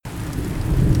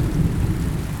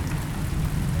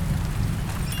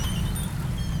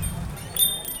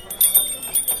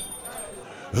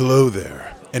Hello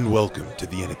there, and welcome to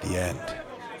The Inn at the End.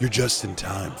 You're just in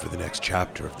time for the next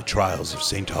chapter of the Trials of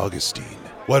St. Augustine.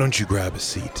 Why don't you grab a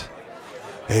seat?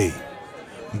 Hey,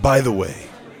 by the way,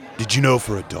 did you know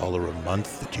for $1 a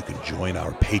month that you can join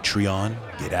our Patreon,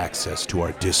 get access to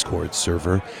our Discord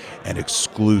server, and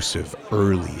exclusive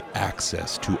early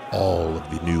access to all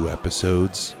of the new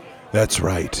episodes? That's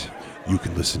right, you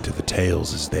can listen to the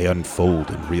tales as they unfold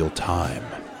in real time.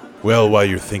 Well, while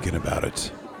you're thinking about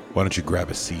it, why don't you grab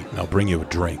a seat and I'll bring you a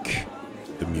drink.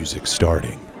 The music's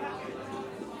starting.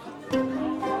 Here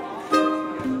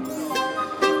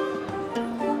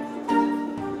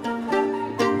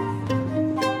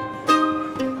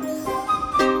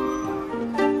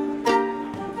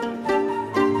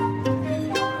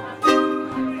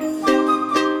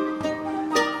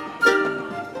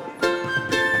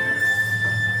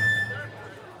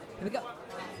we go.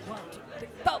 1, 2, 3,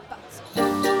 4, 5, 6.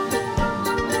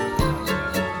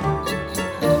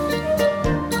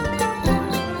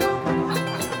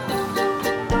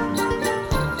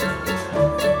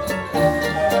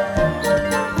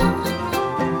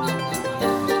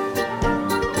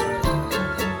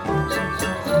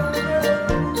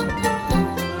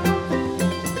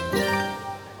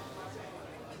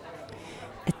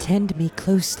 Attend me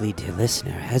closely, dear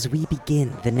listener, as we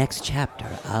begin the next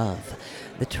chapter of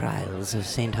The Trials of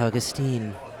St.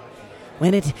 Augustine.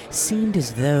 When it seemed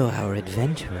as though our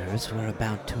adventurers were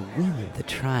about to win the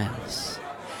trials,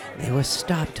 they were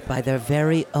stopped by their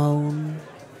very own.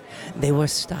 They were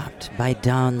stopped by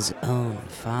Don's own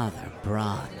father,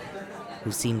 Bron,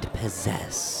 who seemed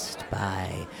possessed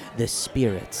by the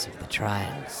spirits of the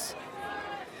trials.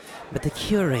 But the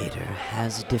curator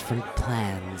has different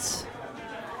plans.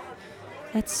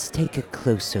 Let's take a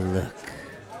closer look.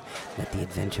 Let the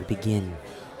adventure begin.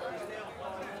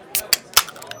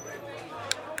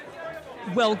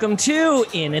 Welcome to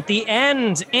In at the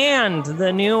End and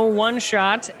the new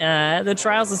one-shot, The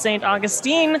Trials of St.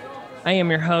 Augustine. I am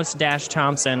your host, Dash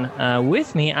Thompson.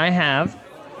 With me, I have...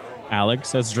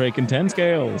 Alex as Drake and Ten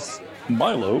Scales.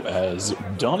 Milo as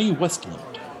Donnie Westland.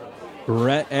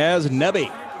 Brett as Nebby.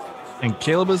 And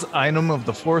Caleb is item of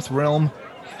the fourth realm,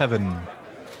 heaven.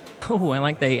 Oh, I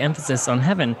like the emphasis on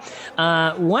heaven.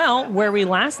 Well, where we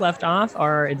last left off,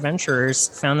 our adventurers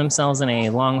found themselves in a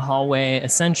long hallway,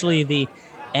 essentially the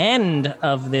end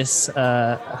of this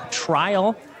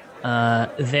trial.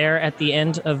 There at the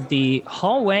end of the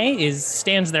hallway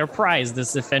stands their prize,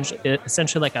 this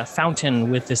essentially like a fountain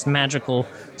with this magical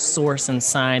source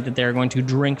inside that they're going to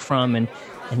drink from and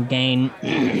gain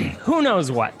who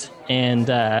knows what,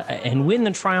 and win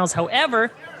the trials.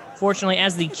 However, fortunately,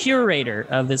 as the curator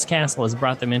of this castle has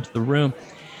brought them into the room,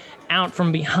 out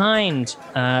from behind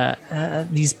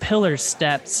these pillar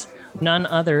steps, none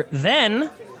other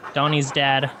than Donnie's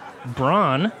dad,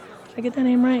 Bron. Did I get that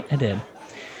name right? I did.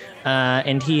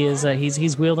 And he is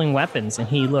he's wielding weapons, and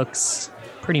he looks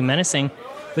pretty menacing.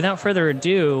 Without further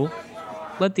ado,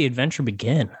 let the adventure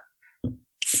begin.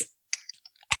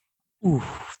 Ooh,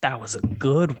 that was a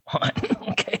good one.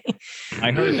 Okay.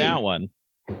 I heard that one.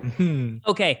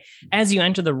 Okay, as you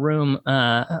enter the room,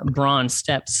 Bron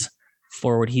steps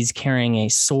forward. He's carrying a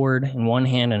sword in one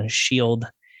hand and a shield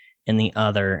in the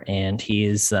other, and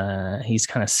he's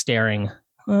kind of staring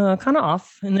kind of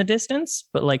off in the distance,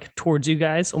 but like towards you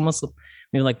guys, almost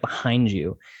maybe like behind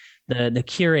you. The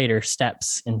curator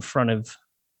steps in front of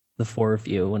the four of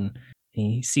you, and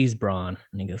he sees Bron,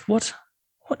 and he goes, What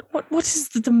is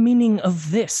the meaning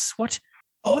of this? What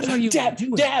are you Dad,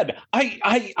 doing? Dad,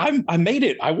 I made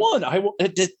it. I won.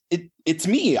 It's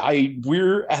me.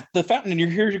 We're at the fountain and you're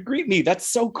here to greet me. That's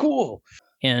so cool.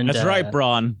 And That's right,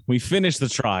 Bron. We finished the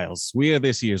trials. We are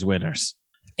this year's winners.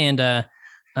 And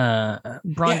Bron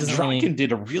doesn't really... Draken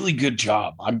did a really good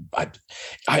job.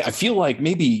 I feel like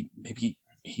maybe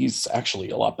he's actually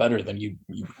a lot better than you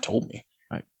told me.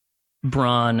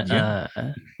 Bron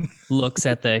looks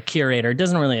at the curator,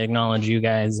 doesn't really acknowledge you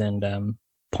guys, and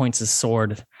points his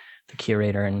sword at the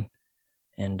curator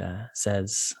and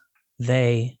says,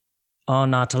 "They are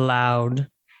not allowed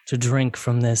to drink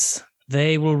from this.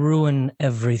 They will ruin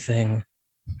everything."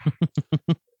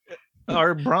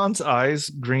 Are Bron's eyes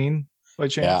green by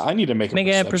chance? Yeah, I need to make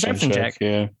a perception check.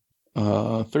 Yeah.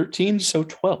 13, so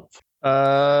 12.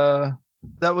 That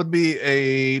would be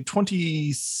a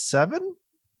 27.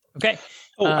 Okay.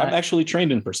 Oh, I'm actually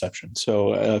trained in perception,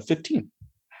 so 15.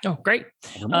 Oh, great.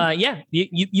 Yeah,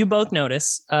 you both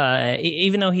notice,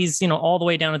 even though he's, all the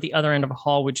way down at the other end of a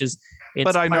hall, which is...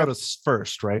 But I notice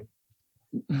first, right?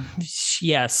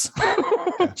 Yes.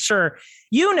 Sure.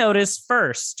 You notice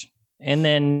first, and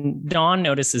then Dawn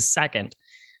notices second.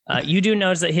 You do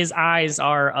notice that his eyes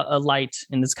are alight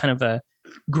in this kind of a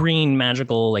green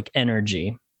magical like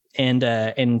energy. And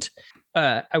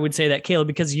I would say that Caleb,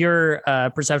 because your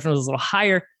perception was a little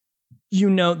higher,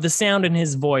 the sound in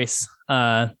his voice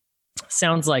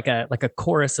sounds like a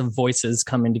chorus of voices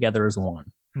coming together as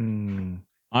one.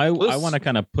 I want to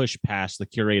kind of push past the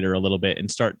curator a little bit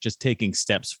and start just taking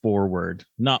steps forward,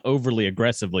 not overly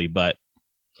aggressively, but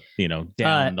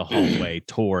down the hallway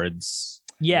towards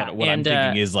what I'm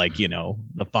thinking is like,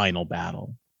 the final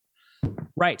battle.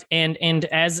 Right. And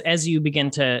as you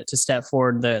begin to step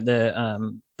forward,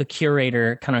 the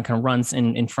curator kind of runs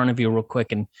in front of you real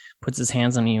quick and puts his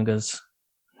hands on you and goes,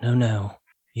 No,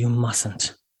 you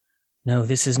mustn't. No,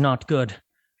 this is not good.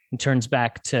 And turns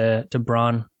back to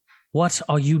Braun. What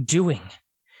are you doing?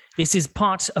 This is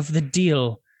part of the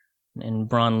deal. And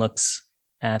Braun looks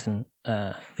at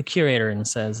the curator and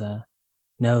says,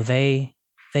 No, they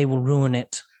will ruin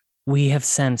it. We have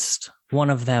sensed one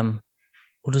of them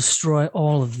will destroy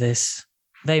all of this.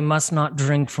 They must not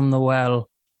drink from the well.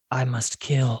 I must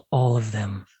kill all of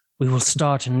them. We will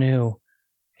start anew.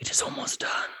 It is almost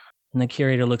done. And the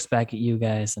curator looks back at you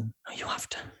guys and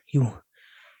you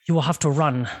will have to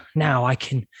run now. I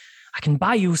can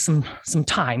buy you some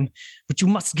time, but you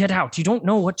must get out. You don't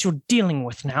know what you're dealing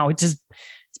with now. It's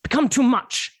become too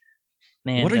much.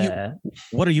 And,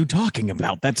 what are you talking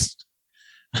about? That's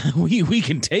we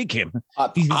can take him.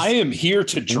 I am here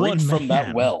to drink from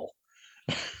that well.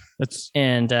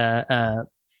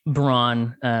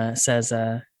 Braun says,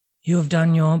 "You have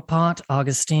done your part,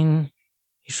 Augustine.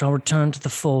 You shall return to the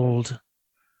fold."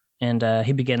 And the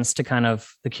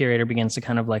curator begins to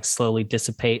kind of like slowly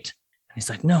dissipate. And he's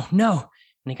like, no.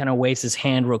 And he kind of waves his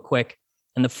hand real quick,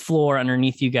 and the floor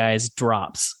underneath you guys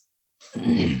drops.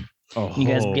 You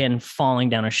guys begin falling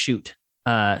down a chute.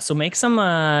 So make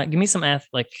give me some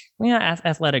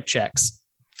athletic checks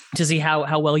to see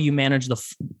how well you manage the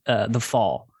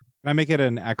fall. Can I make it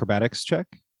an acrobatics check?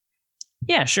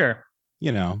 Yeah, sure.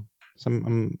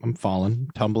 I'm falling,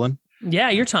 tumbling. Yeah,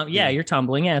 you're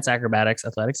tumbling. Yeah, it's acrobatics,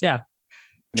 athletics. Yeah.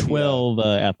 12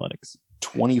 athletics.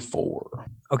 24.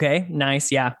 Okay,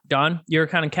 nice. Yeah, Don, you're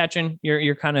kind of catching.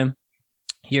 You're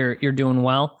doing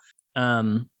well.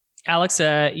 Alex,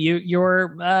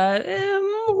 you're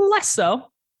less so.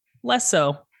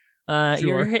 Sure.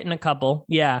 You're hitting a couple.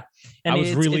 Yeah. And I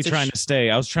was really trying to stay.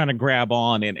 I was trying to grab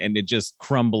on and it just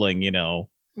crumbling,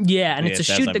 Yeah, and it's a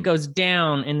chute that goes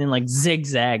down and then like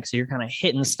zigzag. So you're kind of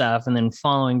hitting stuff and then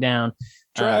falling down.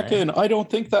 Draken, I don't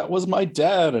think that was my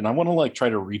dad. And I want to like try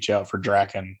to reach out for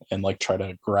Draken and like try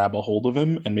to grab a hold of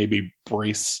him and maybe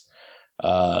brace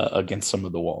against some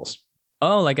of the walls.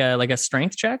 Oh, like a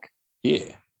strength check?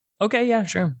 Yeah. Okay, yeah,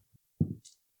 sure.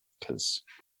 Because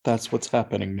that's what's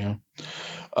happening now.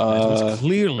 That was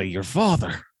clearly your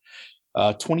father.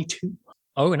 22.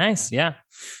 Oh, nice. Yeah.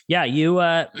 Yeah, you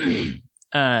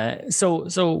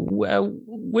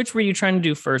which were you trying to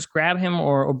do first? Grab him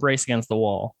or brace against the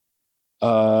wall?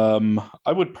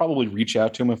 I would probably reach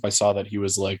out to him if I saw that he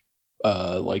was like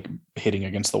hitting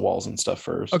against the walls and stuff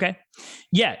first. Okay.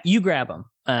 Yeah, you grab him.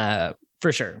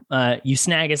 For sure. You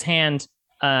snag his hand.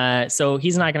 So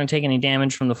he's not going to take any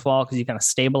damage from the fall because you kind of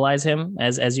stabilize him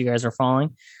as you guys are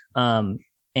falling. And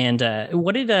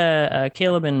what did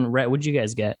Caleb and Rhett, what'd you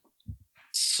guys get?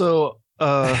 So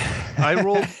I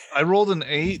rolled an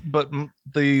 8, but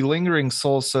the lingering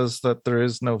soul says that there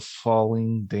is no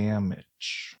falling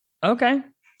damage. Okay.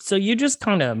 So you just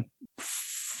kind of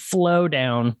flow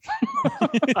down.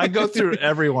 I go through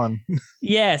everyone.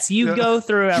 Yes, you go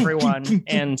through everyone,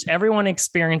 and everyone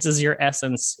experiences your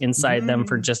essence inside them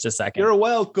for just a second. You're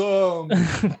welcome.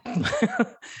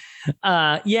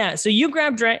 Yeah. So you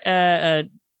grab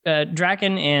Draken,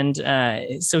 and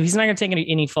so he's not going to take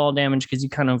any fall damage because you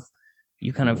kind of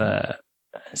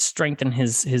strengthen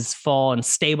his fall and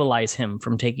stabilize him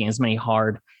from taking as many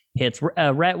hard hits.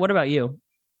 Rhett, what about you?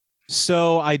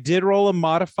 So I did roll a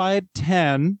modified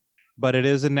 10, but it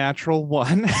is a natural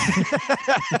 1.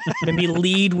 Maybe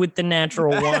lead with the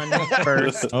natural 1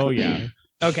 first. Oh yeah.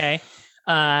 Okay.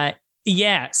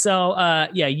 Yeah. So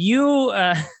you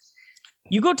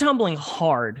go tumbling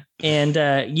hard,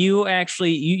 and you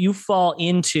actually you fall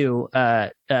into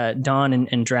Don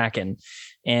and Draken,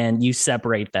 and you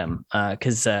separate them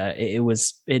because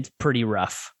it's pretty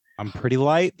rough. I'm pretty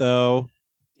light though.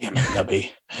 Damn it,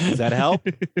 Nubby. Does that help?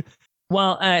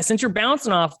 Well, since you're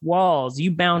bouncing off walls,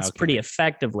 you bounce pretty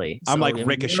effectively. I'm like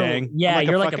ricocheting.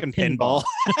 You're like a pinball.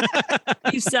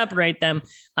 You separate them,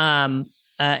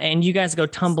 and you guys go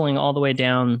tumbling all the way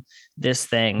down this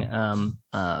thing.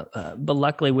 But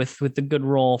luckily, with the good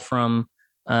roll from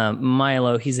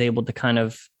Milo, he's able to kind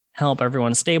of help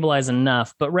everyone stabilize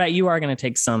enough. But Rhett, you are going to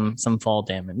take some fall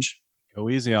damage. Go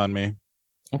easy on me.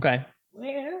 Okay.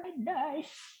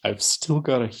 I've still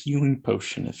got a healing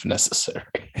potion if necessary.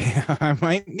 I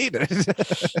might need it.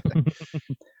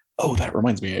 Oh, that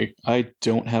reminds me. I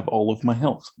don't have all of my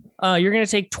health. You're gonna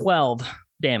take 12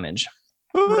 damage.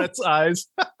 Brett's eyes.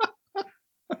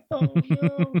 Oh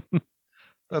no.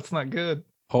 That's not good.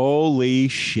 Holy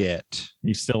shit.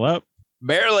 You still up?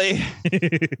 Barely.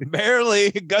 Barely.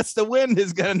 A gust of wind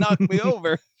is going to knock me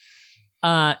over.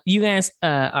 You guys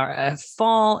are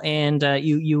fall, and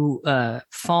you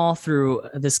fall through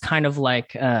this kind of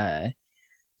like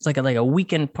it's like a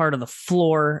weakened part of the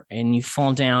floor, and you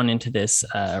fall down into this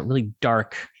really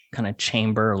dark kind of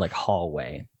chamber, like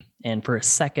hallway. And for a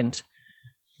second,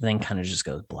 then kind of just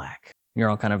goes black. You're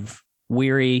all kind of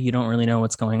weary. You don't really know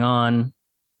what's going on.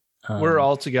 We're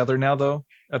all together now, though.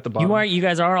 At the bottom. You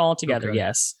guys are all together. Okay.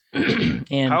 Yes.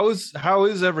 And how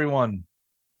is everyone?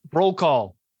 Roll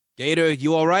call. Gator,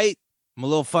 you all right? I'm a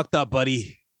little fucked up,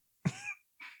 buddy.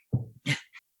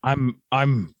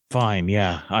 I'm fine.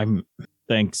 Yeah,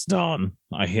 thanks, Dawn.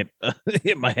 I hit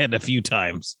my head a few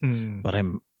times, but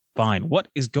I'm fine. What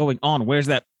is going on? Where's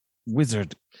that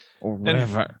wizard or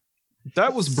whatever?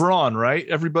 That was Braun, right?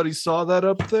 Everybody saw that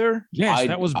up there? Yes,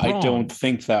 that was Braun. I don't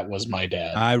think that was my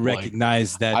dad. I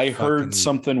recognize that. I heard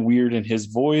something weird in his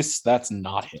voice. That's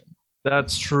not him.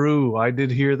 That's true. I did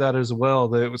hear that as well.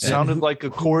 That it sounded like a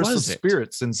chorus of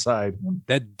spirits inside.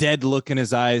 That dead look in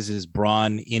his eyes is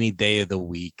Braun any day of the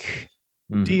week.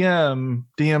 DM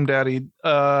Daddy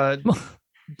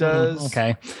does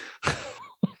okay.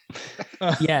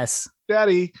 Yes.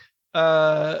 Daddy,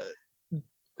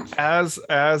 as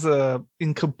a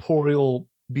incorporeal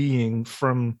being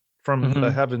from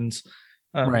the heavens,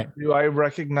 right? Do I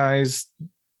recognize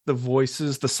the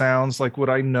voices, the sounds? Like, would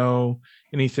I know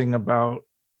anything about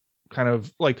kind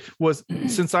of like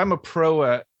since I'm a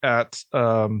pro at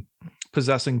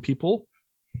possessing people,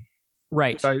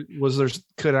 right?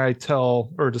 Could I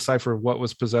tell or decipher what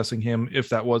was possessing him if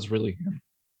that was really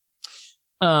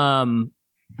him?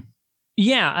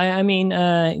 Yeah, I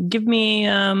mean, give me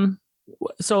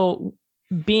so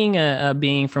being a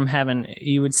being from heaven,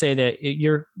 you would say that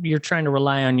you're trying to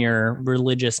rely on your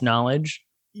religious knowledge.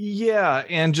 Yeah,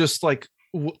 and just like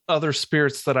other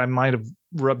spirits that I might have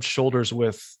rubbed shoulders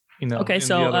with, okay, in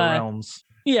so the other realms.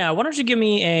 Yeah, why don't you give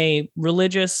me a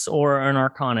religious or an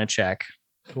arcana check?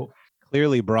 Cool.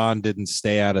 Clearly, Braun didn't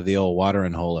stay out of the old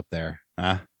watering hole up there.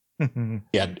 Huh?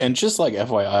 Yeah, and just like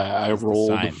FYI, I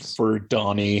rolled for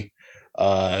Donnie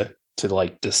to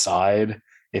like decide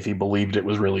if he believed it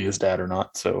was really his dad or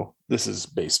not. So this is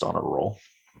based on a roll.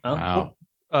 Oh,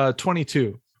 wow.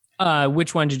 22.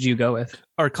 Which one did you go with?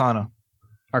 Arcana.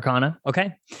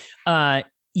 Okay.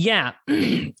 Yeah.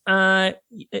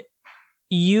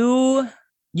 You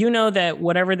know that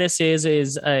whatever this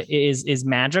is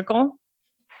magical.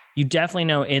 You definitely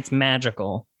know it's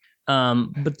magical.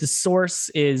 But the source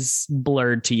is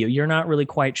blurred to you. You're not really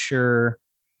quite sure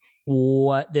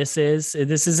what this is.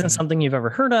 This isn't something you've ever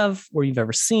heard of or you've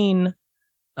ever seen.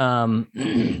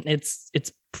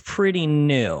 It's pretty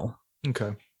new.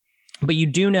 Okay. But you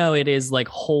do know it is like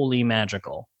wholly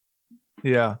magical.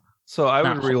 Yeah. So I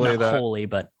would relay that. Holy,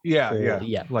 but yeah.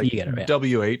 Like you get it.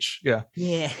 Right. WH. Yeah.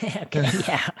 Yeah. Okay.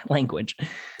 Yeah. Language.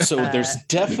 So there's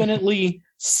definitely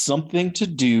something to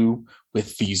do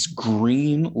with these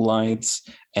green lights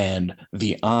and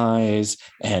the eyes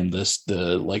and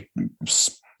the like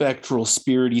spectral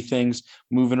spirity things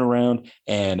moving around,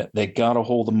 and they got a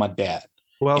hold of my dad.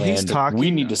 Well, and he's talking.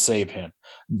 We need to save him.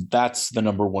 That's the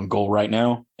number one goal right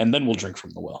now, and then we'll drink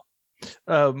from the well.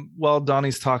 While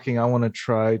Donnie's talking, I want to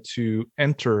try to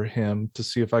enter him to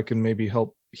see if I can maybe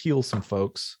help heal some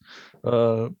folks.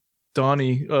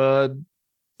 Donnie,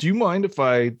 do you mind if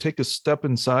I take a step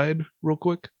inside real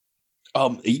quick?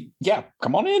 Yeah,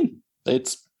 come on in.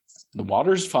 The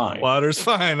water's fine. Water's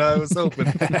fine. I was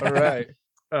hoping. All right.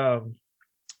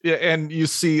 Yeah, and you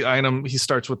see Einem, he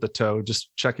starts with the toe, just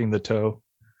checking the toe.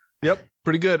 Yep,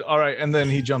 pretty good. All right, and then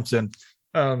he jumps in.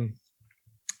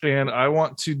 And I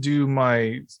want to do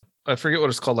I forget what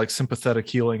it's called, like sympathetic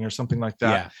healing or something like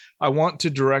that. Yeah. I want to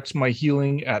direct my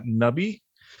healing at Nubby,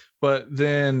 but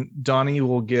then Donnie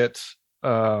will get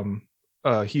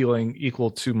healing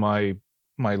equal to my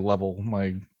level,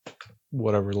 my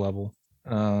whatever level.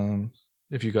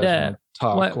 If you guys want to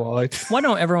talk why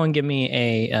don't everyone give me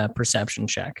a perception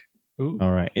check? Ooh.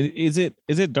 All right. Is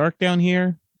it dark down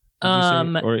here?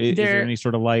 Or is there any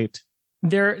sort of light?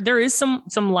 There is some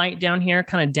light down here,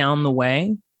 kind of down the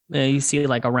way. You see,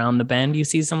 like around the bend, you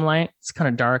see some light. It's kind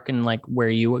of dark and like where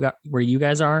you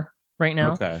guys are right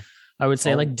now. Okay. I would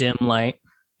say like dim light.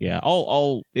 Yeah.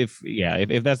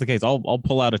 If that's the case, I'll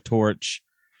pull out a torch.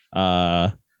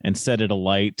 and set it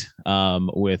alight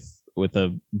with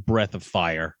a breath of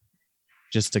fire,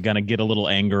 just to kind of get a little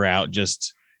anger out.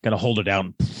 Just kind of hold it out.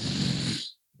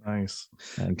 Nice.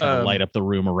 And kind of light up the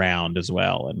room around as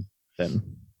well. And then,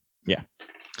 yeah.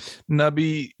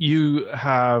 Nubby, you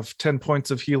have 10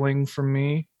 points of healing from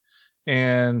me.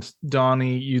 And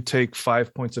Donnie, you take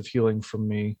 5 points of healing from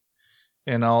me.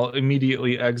 And I'll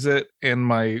immediately exit. And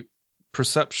my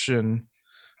perception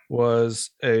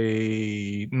was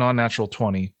a non-natural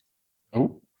 20.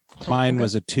 Oh, Mine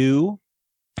was a 2.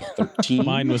 13.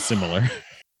 Mine was similar.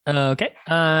 Okay.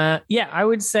 Yeah, I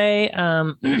would say,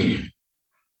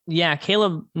 yeah,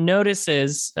 Caleb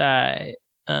notices,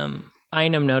 Einam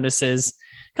notices,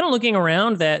 kind of looking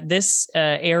around, that this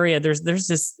area, there's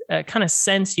this kind of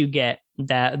sense you get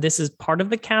that this is part of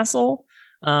the castle,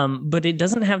 but it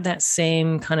doesn't have that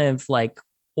same kind of like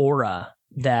aura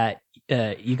that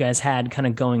you guys had kind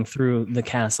of going through the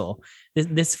castle.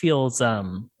 This feels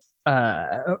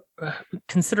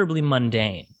considerably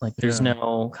mundane. Like there's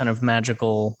no kind of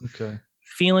magical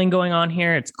feeling going on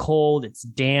here. It's cold, it's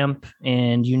damp,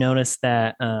 and you notice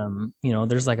that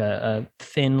there's like a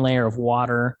thin layer of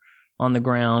water on the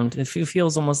ground. It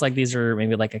feels almost like these are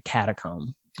maybe like a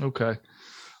catacomb. Okay.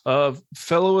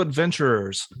 Fellow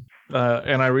adventurers,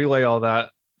 and I relay all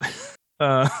that.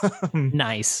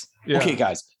 Nice. Yeah. Okay,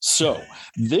 guys. So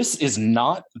this is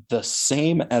not the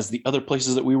same as the other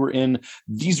places that we were in.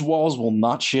 These walls will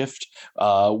not shift.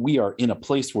 We are in a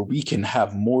place where we can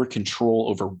have more control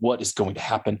over what is going to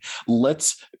happen.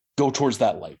 Let's go towards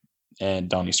that light. And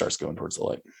Donnie starts going towards the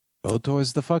light. Go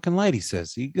towards the fucking light, he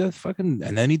says. He goes fucking,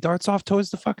 and then he darts off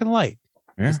towards the fucking light.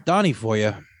 It's Donnie for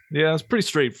you. Yeah, it's pretty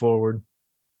straightforward.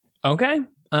 Okay.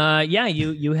 Yeah,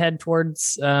 you head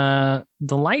towards the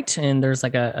light, and there's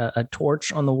like a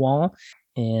torch on the wall,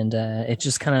 and it's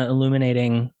just kind of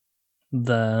illuminating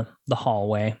the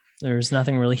hallway. There's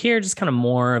nothing really here, just kind of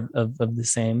more of the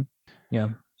same. Yeah.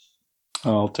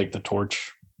 I'll take the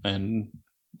torch and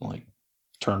like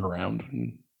turn around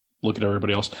and look at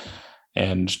everybody else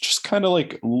and just kind of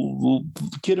like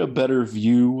get a better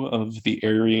view of the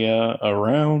area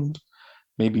around.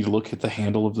 Maybe look at the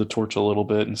handle of the torch a little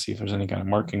bit and see if there's any kind of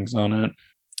markings on it.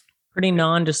 Pretty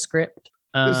nondescript.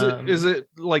 Is it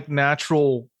like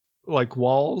natural like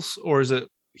walls, or is it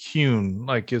hewn?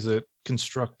 Like, is it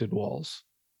constructed walls?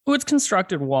 Oh, it's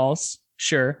constructed walls,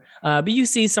 sure. But you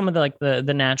see some of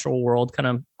the natural world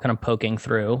kind of poking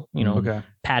through.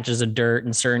 Patches of dirt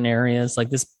in certain areas.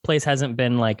 Like this place hasn't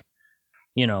been like,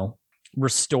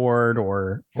 restored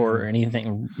or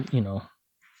anything.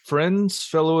 Friends,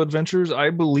 fellow adventurers, I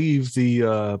believe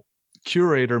the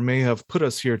curator may have put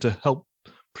us here to help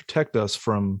protect us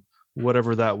from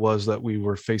whatever that was that we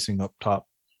were facing up top.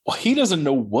 Well, he doesn't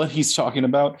know what he's talking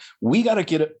about. We got to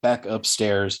get it back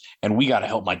upstairs, and we got to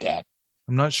help my dad.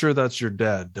 I'm not sure that's your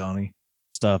dad, Donnie.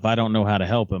 Stuff. I don't know how to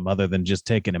help him other than just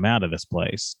taking him out of this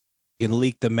place. You can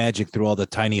leak the magic through all the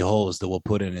tiny holes that we'll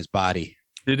put in his body.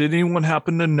 Did anyone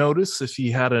happen to notice if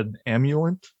he had an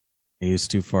amulet? He's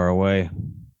too far away.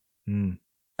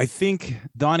 I think,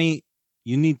 Donnie,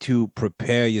 you need to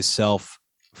prepare yourself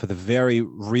for the very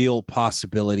real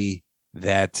possibility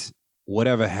that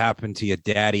whatever happened to your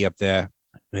daddy up there,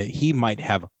 that he might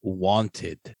have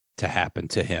wanted to happen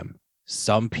to him.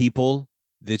 Some people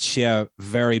that share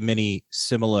very many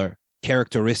similar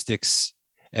characteristics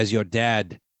as your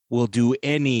dad will do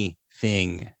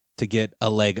anything to get a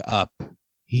leg up.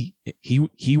 He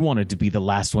wanted to be the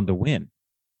last one to win.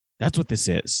 That's what this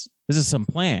is. This is some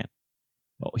plan.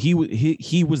 He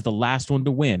was the last one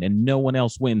to win, and no one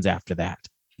else wins after that.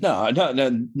 No,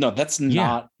 that's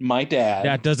not my dad.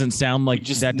 That doesn't sound like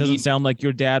sound like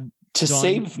your dad. To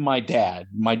save my dad,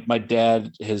 my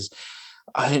dad has.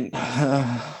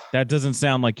 That doesn't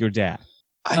sound like your dad.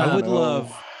 I would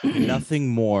love nothing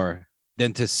more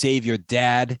than to save your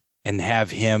dad and have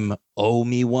him owe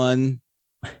me one.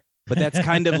 But that's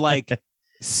kind of like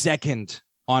second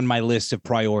on my list of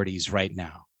priorities right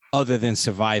now, other than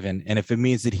surviving. And if it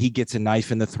means that he gets a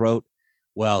knife in the throat,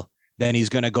 well, then he's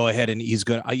going to go ahead and he's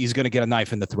going to get a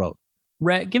knife in the throat.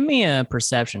 Rhett, give me a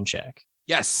perception check.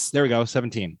 Yes, there we go.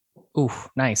 17. Ooh,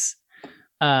 nice.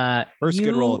 First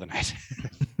good roll of the night.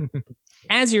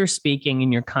 As you're speaking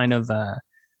and you're kind of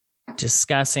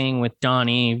discussing with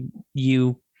Donnie,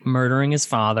 you murdering his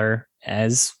father,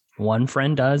 as one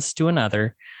friend does to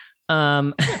another,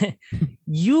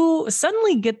 you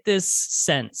suddenly get this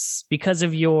sense, because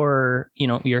of your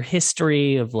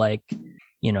history of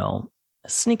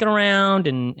sneaking around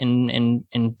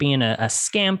and being a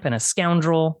scamp and a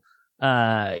scoundrel.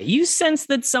 You sense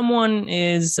that someone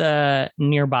is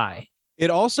nearby. It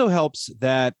also helps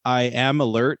that I am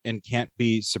alert and can't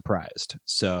be surprised.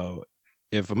 So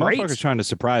if a Great. motherfucker's trying to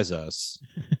surprise us,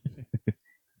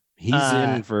 he's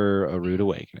in for a rude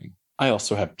awakening. I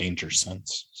also have danger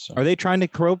sense. So. Are they trying to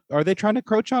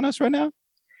crouch on us right now?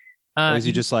 Or is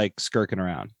he just like skirking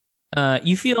around?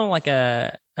 You feel like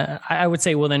I would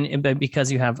say, well, then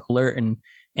because you have alert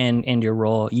and your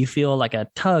roll, you feel like a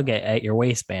tug at your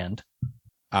waistband.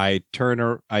 I turn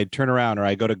around, or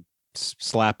I go to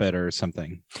slap it or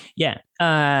something. Yeah.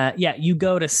 You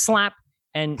go to slap,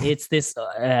 and it's this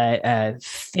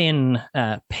thin,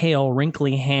 pale,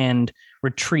 wrinkly hand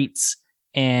retreats,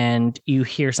 and you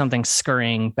hear something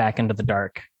scurrying back into the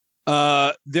dark.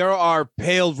 There are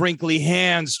pale, wrinkly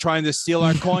hands trying to steal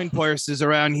our coin purses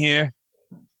around here.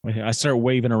 I start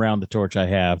waving around the torch I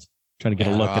have, trying to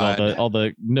get a look at all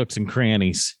the nooks and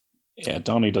crannies. Yeah,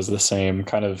 Donnie does the same,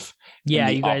 kind of in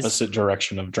the opposite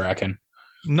direction of Draken.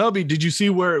 Nubby, did you see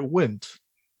where it went?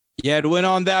 Yeah, it went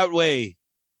on that way.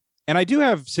 And I do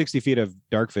have 60 feet of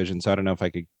dark vision, so I don't know if I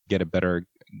could get a better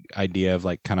idea of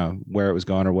like kind of where it was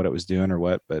going or what it was doing or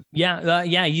what. But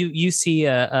you see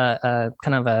a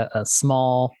kind of a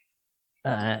small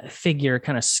figure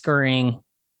kind of scurrying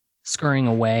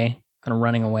away, kind of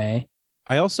running away.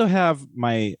 I also have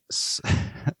my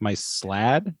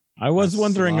slad. I was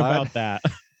wondering about that.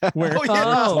 Where?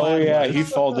 Oh yeah, he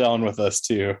fall down with us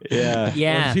too. Yeah.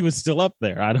 Yeah. Well, he was still up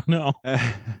there. I don't know.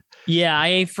 Yeah,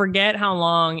 I forget how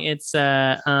long it's.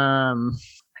 I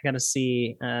gotta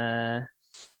see.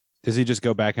 Does he just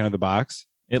go back into the box?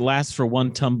 It lasts for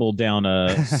one tumble down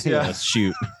a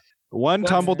chute. One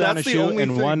tumble down a chute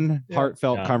and one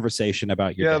heartfelt Yeah. conversation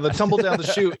about your dad. The tumble down the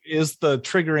chute is the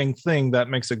triggering thing that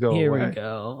makes it go Here away. we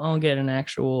go. I'll get an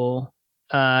actual.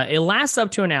 It lasts up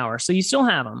to an hour, so you still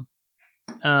have them.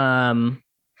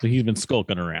 So he's been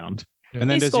skulking around. And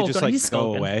then He's does he just skulking, like he's go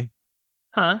skulking. away?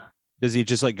 Huh? Does he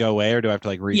just like go away, or do I have to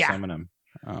like Yeah. resummon him?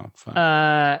 Oh,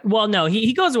 fine. Well, no,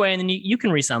 he goes away, and then you can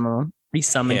resummon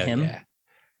Hell him. yeah.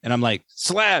 And I'm like,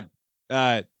 Slab,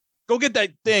 go get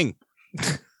that thing.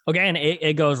 Okay, and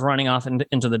it goes running off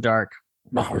into the dark.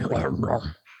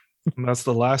 And that's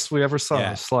the last we ever saw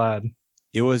Yeah. of Slad.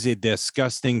 It was a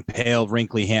disgusting, pale,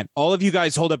 wrinkly hand. All of you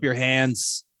guys hold up your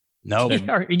hands. No,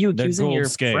 Are you They're accusing gold your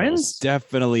scales. friends?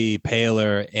 definitely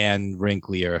paler and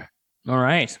wrinklier. All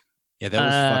right. Yeah, that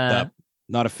was fucked up.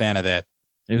 Not a fan of that.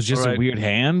 It was just All a right. weird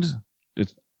hand,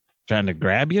 just trying to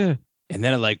grab you. And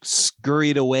then it like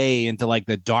scurried away into like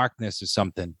the darkness or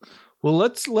something. Well,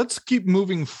 let's keep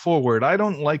moving forward. I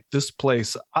don't like this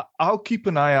place. I'll keep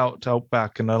an eye out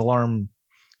back and alarm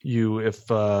you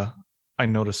if I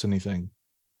notice anything.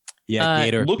 Yeah,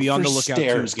 Gator. Look Be on for the lookout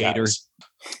stairs, too, Gator. guys.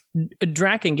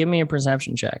 Draken, give me a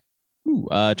perception check. Ooh,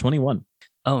 21.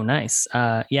 Oh, nice.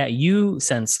 Yeah, you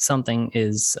sense something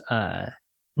is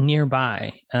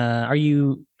nearby.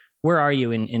 Where are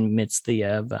you in midst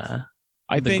of the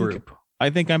group? I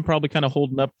think I'm probably kind of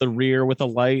holding up the rear with a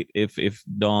light if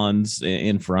Dawn's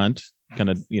in front, kind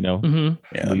of, Mm-hmm.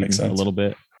 Yeah, that makes a sense. little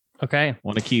bit. Okay. We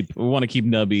want to keep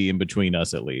Nubby in between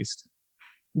us at least.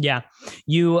 Yeah.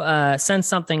 You sense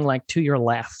something like to your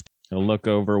left. I'll look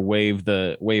over, wave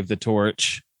the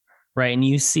torch. Right. And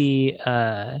you see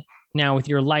now with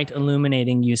your light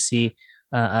illuminating, you see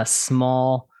a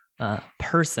small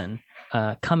person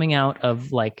coming out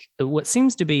of like what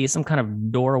seems to be some kind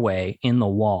of doorway in the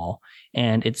wall.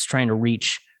 And it's trying to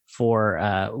reach for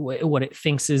what it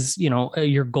thinks is,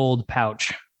 your gold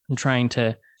pouch and trying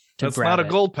to That's grab not a it.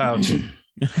 gold pouch.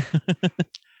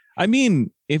 I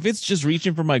mean, if it's just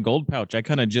reaching for my gold pouch, I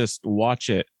kind of just watch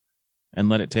it and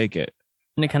let it take it.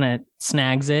 And it kind of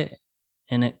snags it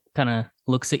and it kind of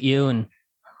looks at you and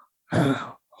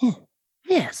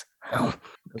yes.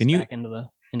 Can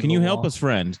you help us,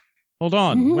 friend? Hold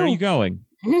on. Where are you going?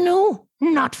 No,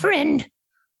 not friend.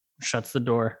 Shuts the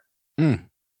door. I'm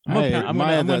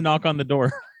gonna knock on the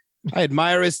door. I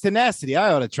admire his tenacity.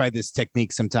 I ought to try this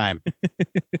technique sometime.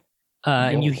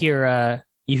 And you hear,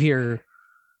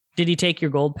 did he take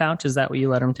your gold pouch? Is that what you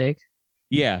let him take?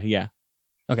 Yeah.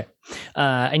 Okay.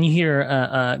 And you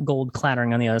hear gold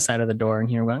clattering on the other side of the door and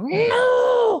you're going,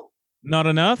 no. Not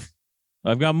enough?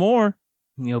 I've got more.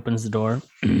 And he opens the door.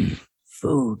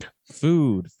 Food.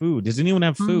 Food. Does anyone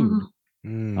have food?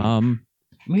 Mm.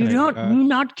 You Can I, you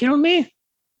not kill me.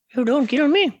 You don't kill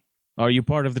me. Are you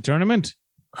part of the tournament?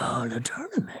 Oh, the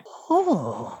tournament.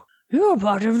 Oh, you're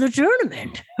part of the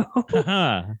tournament.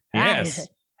 Haha. Yes.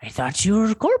 I thought you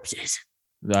were corpses.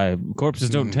 Corpses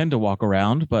don't tend to walk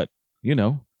around, but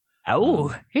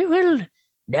Oh, well,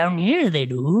 down here they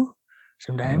do.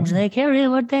 Sometimes they carry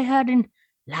what they had in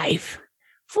life.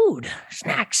 Food,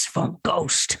 snacks from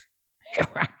Ghost.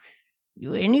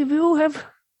 You any of you have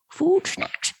food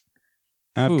snacks?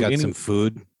 I've Ooh, got any- some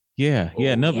food. Yeah, Oh,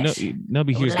 Nubby yes.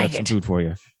 here's like got some it. food for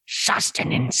you.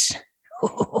 Sustenance.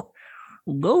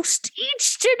 Ghost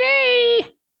eats today.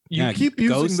 You Yeah, keep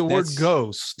using ghost, the word that's-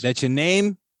 ghost. That's your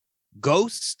name?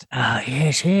 Ghost? Ah,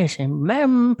 yes. In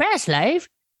my past life,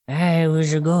 I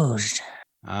was a ghost,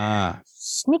 Ah.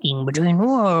 sneaking between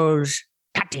walls,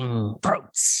 cutting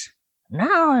throats.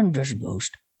 Now I'm just a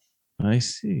ghost. I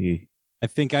see. I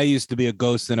think I used to be a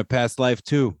ghost in a past life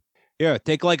too. Here,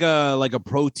 take like a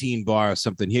protein bar or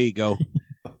something. Here you go.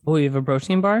 Oh, you have a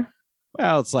protein bar?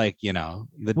 Well, it's like,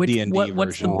 the Which- D&D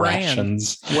what's the version. brand?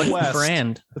 Rations. What's the Quest.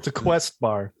 brand? It's a quest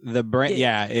bar. The brand,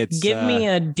 yeah, it's Give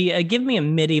me a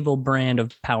medieval brand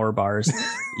of power bars.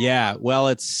 yeah. Well,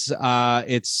 it's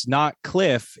not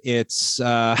Cliff. It's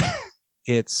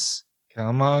it's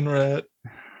Come on, Rhett.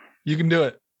 You can do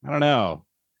it. I don't know.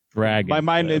 Dragon. My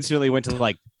mind Cliff. instantly went to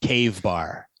like cave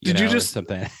bar. Did you or just-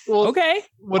 something? Well, Okay,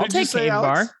 what I'll did you take say, Cave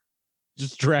Alex? Bar.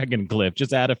 Just Dragon Cliff.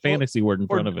 Just add a fantasy word in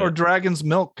front of it. Or dragon's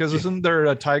milk, because isn't there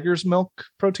a tiger's milk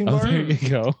protein Oh, bar? there you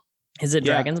go. Is it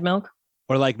Yeah. dragon's milk?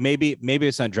 Or like maybe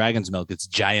it's not dragon's milk. It's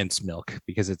giant's milk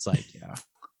because it's like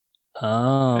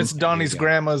Oh, It's Donnie's go.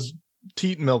 grandma's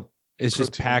teat milk. it's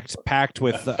just Protein. packed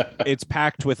with it's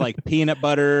packed with like peanut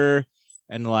butter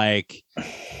and like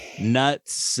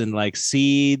nuts and like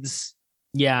seeds.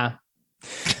 yeah.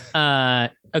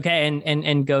 Okay,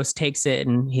 and Ghost takes it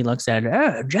and he looks at it.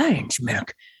 Oh, giant's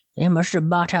milk. They must have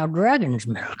bought out dragon's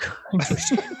milk.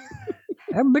 Interesting.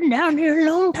 I've been down here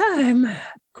a long time.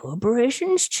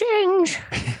 Corporations change.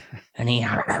 And he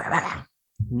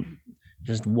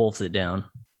just wolfs it down.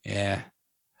 Yeah.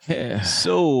 Yeah.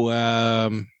 So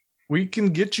We can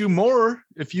get you more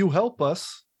if you help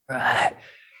us. Right.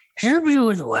 Help you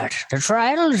with what? The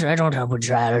trials? I don't help with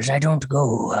trials. I don't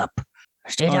go up. I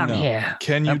stay Oh, down no. here.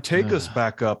 Can you take us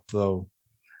back up, though?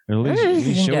 At least, I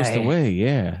think show us the I- way.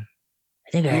 Yeah.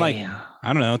 I think Like- I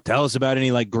I don't know. Tell us about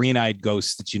any like green-eyed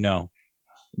ghosts that you know.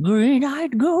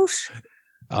 green-eyed ghosts.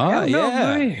 Oh I don't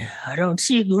know green. I don't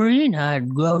see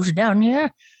green-eyed ghosts down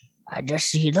here. I just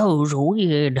see those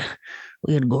weird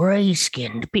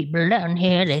gray-skinned people down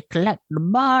here. They collect the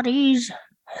bodies,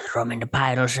 throw them into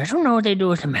piles. I don't know what they do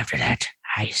with them after that.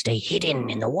 I stay hidden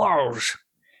in the walls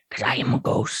because I am a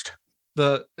ghost.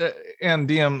 And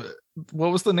DM,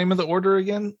 what was the name of the order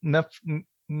again?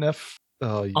 Neph.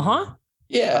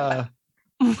 Yeah.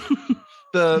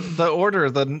 The order,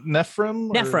 the Nephrim.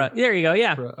 or- Nephra. There you go.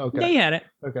 Yeah. Nephra, Yeah, Okay. you had it.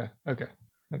 Okay.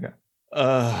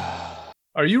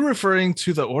 Are you referring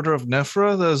to the Order of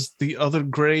Nephra? Those the other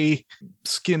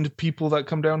gray-skinned people that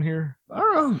come down here?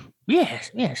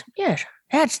 Yes. That's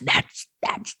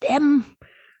them.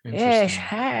 Yes.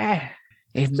 Interesting.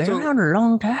 They've been So- around a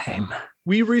long time.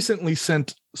 We recently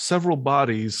sent several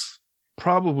bodies,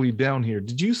 probably down here.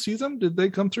 Did you see them? Did they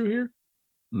come through here?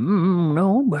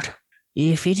 No, but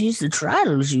if it is the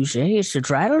trials, you say it's the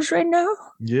trials right now?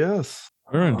 Yes.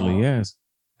 Currently, yes.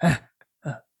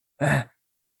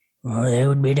 Well, they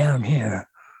would be down here.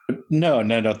 No.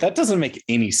 That doesn't make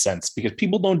any sense because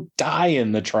people don't die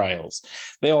in the trials.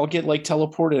 They all get like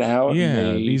teleported out. Yeah.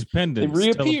 and These pendants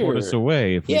reappear. teleport us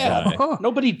away if we Yeah. die.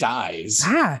 Nobody dies.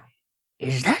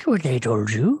 Is that what they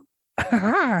told you?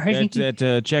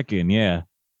 That check-in, yeah.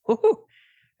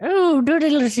 Oh, dirty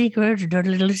little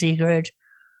secret.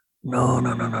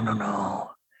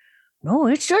 No. No,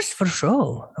 it's just for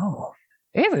show. No,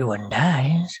 everyone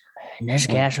dies in this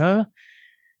castle.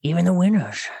 Even the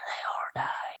winners, they all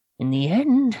die. In the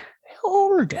end, they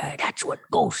all die. That's what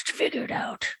Ghost figured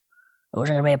out. I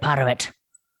wasn't going to be a part of it.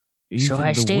 So Even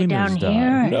I the stayed down winners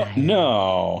die. here.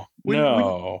 No.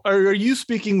 Are you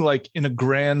speaking like in a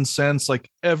grand sense, like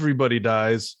everybody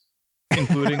dies,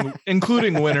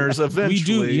 including winners eventually? We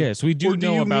do, yes, we do Or do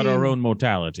know you about our mean- own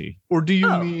mortality. Or do you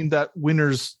Oh. mean that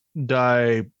winners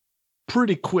die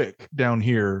pretty quick down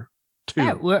here too?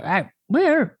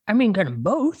 I mean, kind of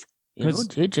both. You know,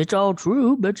 'Cause- it's all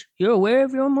true, but you're aware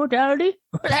of your mortality?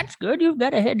 Well, that's good. You've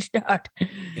got a head start.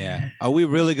 Yeah. Are we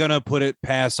really gonna put it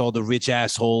past all the rich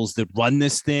assholes that run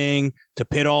this thing to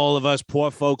pit all of us poor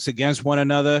folks against one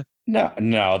another? No,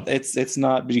 it's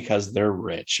not because they're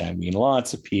rich. I mean,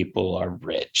 lots of people are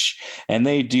rich and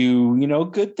they do,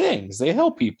 good things. They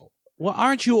help people. Well,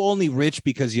 aren't you only rich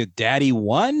because your daddy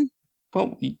won?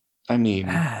 Well, I mean,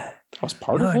 that was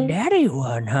part of Your it. daddy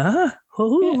won, huh?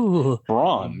 Ooh.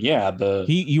 Braun, yeah,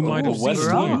 You might have Oh, seen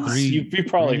Braun. it You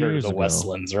probably heard of years the ago.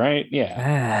 Westlands, right? Yeah.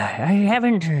 I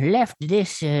haven't left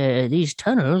these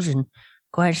tunnels in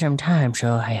quite some time,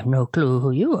 so I have no clue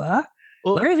who you are.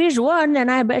 Well- But if he's won, then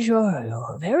I bet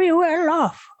you're very well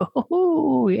off.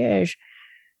 Oh, yes.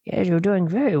 Yes, you're doing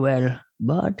very well,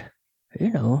 bud.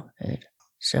 It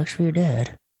sucks for your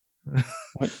dad.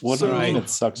 What do you mean it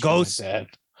sucks Ghost. for my dad?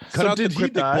 Cut out the did he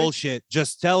cryptic die? bullshit.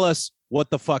 Just tell us what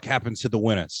the fuck happens to the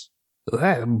winners.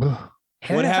 How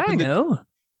What did I happened to- know?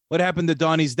 What happened to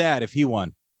Donnie's dad if he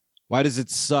won? Why does it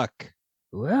suck?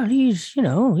 Well, he's,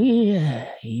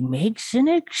 he makes an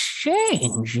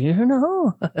exchange,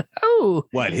 Oh,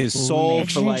 What, his soul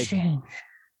makes for an like exchange.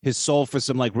 his soul for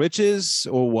some like riches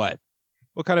or what?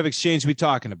 What kind of exchange we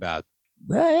talking about?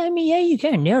 Well, I mean, yeah, you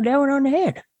kind of nailed that one on the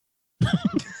head.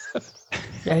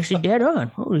 It's actually dead on.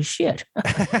 Holy shit.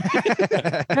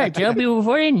 I tell people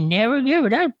before they never give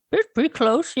it up. It's pretty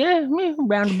close, yeah.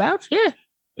 Roundabouts, yeah.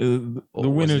 The was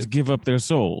winners it? give up their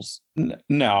souls.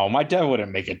 No, my dad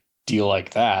wouldn't make a deal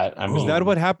like that. I mean, Is that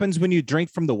what happens when you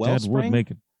drink from the Dad would wellspring?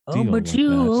 make a Oh, deal but like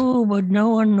that. but no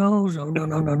one knows. Oh,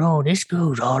 no. This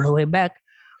goes all the way back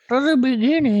to the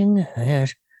beginning.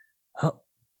 Yes. Oh,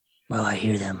 well, I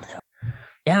hear them.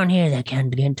 Down here, they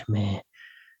can't get to me.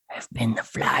 I've been the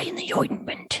fly in the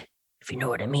ointment, if you know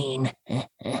what I mean.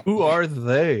 Who are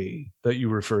they that you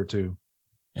refer to?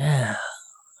 There's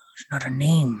not a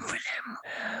name for them.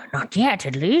 Not yet,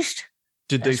 at least.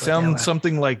 Did That's they what they sound were.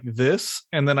 something like this?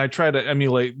 And then I try to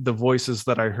emulate the voices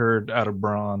that I heard out of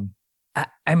Braun.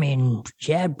 I mean,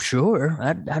 yeah, sure.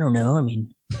 I don't know. I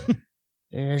mean,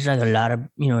 there's like a lot of,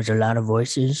 it's a lot of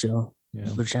voices, so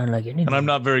it would sound like anything. And I'm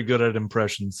not very good at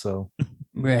impressions, so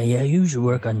Right, yeah, you should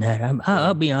work on that.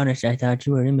 I'll be honest, I thought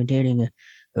you were imitating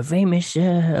a famous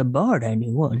bard I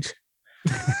knew once.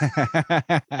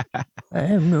 I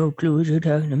have no clue what you're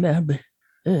talking about, but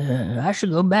I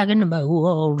should go back into my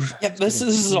walls. yeah, this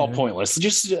is all pointless.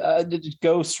 Just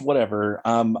ghost, whatever.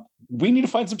 We need to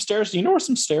find some stairs. Do you know where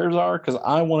some stairs are? Because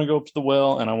I want to go up to the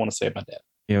well and I want to save my dad.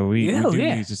 Yeah, we Yeah, do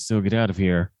yeah. need to still get out of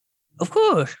here. Of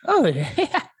course. Oh,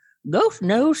 yeah. Ghost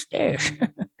no stairs.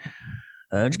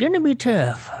 It's going to be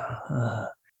tough.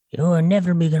 You're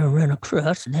never be going to run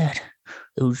across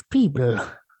those people.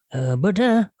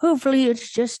 But hopefully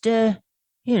it's just, the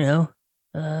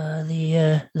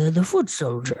foot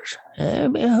soldiers.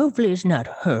 Hopefully it's not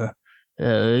her.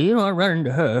 You don't run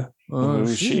into her.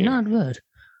 Who's She's she? not good.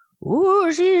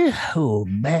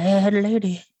 Bad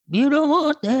lady. You don't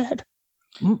want that.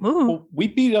 Well, we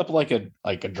beat up like a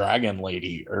dragon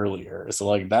lady earlier. So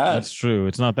like that. That's true.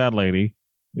 It's not that lady,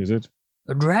 is it?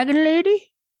 A dragon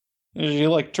lady? She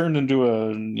like turned into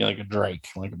a drake,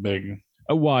 like a big.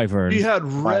 A wyvern. he had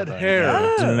red Wyvern, hair.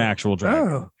 yeah. It's an actual dragon.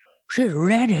 Oh, she's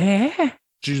red hair.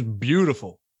 She's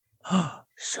beautiful.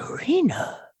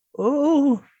 Serena.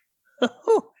 Oh.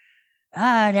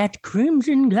 That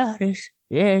crimson goddess.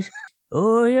 Yes.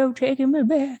 Oh, you're taking me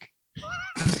back.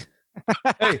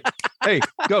 Hey,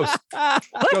 Ghost.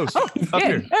 Ghost, up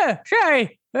here.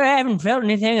 Sorry. I haven't felt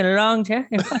anything in a long time.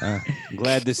 I'm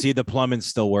glad to see the plumbing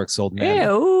still works, old man. Yeah,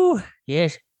 oh,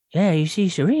 yes. Yeah, you see,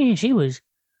 Serena, she was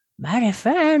mighty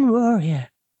fine warrior.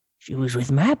 She was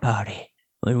with my party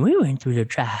when we went through the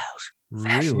trials.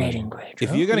 Fascinating, great.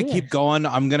 If you're gonna yes. keep going,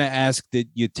 I'm gonna ask that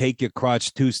you take your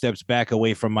crotch 2 steps back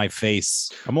away from my face.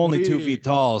 I'm only 2 feet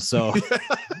tall, so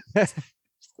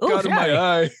Oh, Got in my sorry.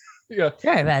 eye. Yeah.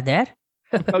 Sorry about that.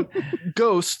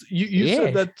 Ghost, you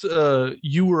said Yes. that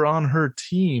you were on her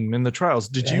team in the trials.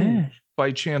 Did you Yes.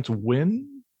 by chance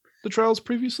win the trials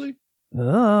previously?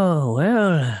 Oh,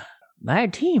 well, my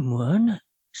team won.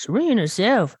 Serena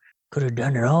herself could have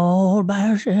done it all by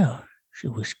herself. She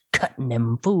was cutting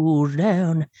them fools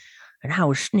down, and I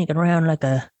was sneaking around like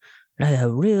a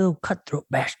real cutthroat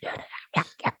bastard.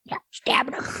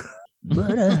 Stabbing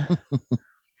them.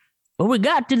 But we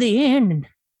got to the end, and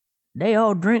they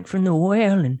all drank from the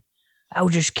well, and I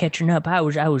was just catching up. I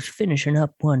was finishing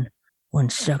up one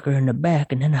sucker in the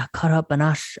back, and then I caught up, and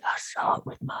I saw it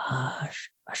with my eyes.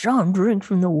 I saw him drink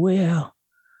from the well,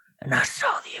 and I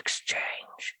saw the exchange.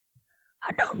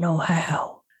 I don't know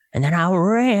how. And then I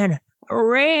ran.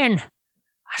 I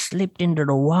slipped into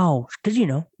the walls, because,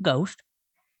 ghost.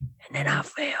 And then I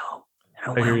fell,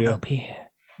 and I I hear wound ya. up here.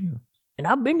 And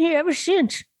I've been here ever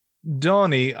since.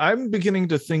 Donnie, I'm beginning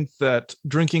to think that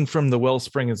drinking from the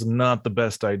wellspring is not the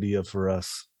best idea for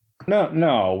us.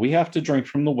 No, we have to drink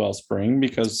from the wellspring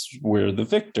because we're the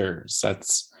victors.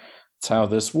 That's how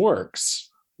this works.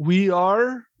 We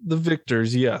are the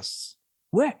victors, yes.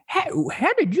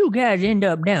 How did you guys end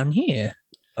up down here?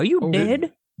 Are you Oh,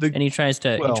 dead? And he tries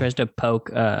to Well-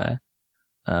 poke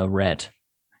Rhett.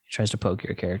 He tries to poke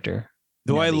your character.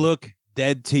 do I Nebby. look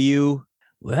dead to you?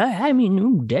 Well, I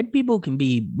mean, dead people can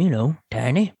be,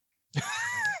 tiny.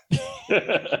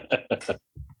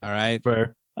 All right.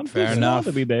 Fair. I'm Fair too small enough.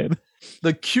 to be dead.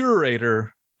 The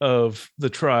curator of the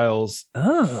trials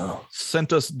Oh,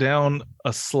 sent us down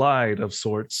a slide of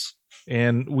sorts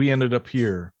and we ended up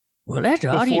here. Well, that's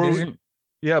odd. He doesn't.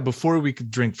 Before we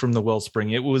could drink from the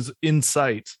wellspring, it was in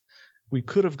sight. We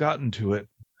could have gotten to it.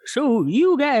 So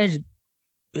you guys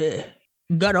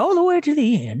got all the way to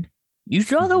the end. You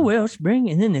saw the wellspring,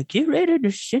 and then the curator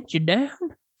just sent you down?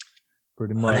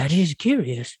 Pretty much. Well, that is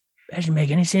curious. That doesn't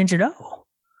make any sense at all.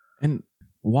 And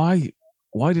why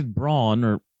did Braun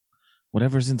or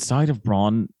whatever's inside of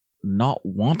Braun not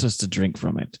want us to drink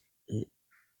from it?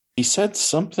 He said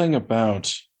something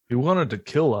about he wanted to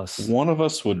kill us. One of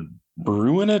us would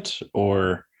ruin it,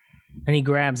 or... And he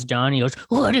grabs Don. He goes,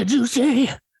 "What did you say?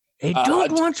 They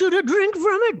don't want you to drink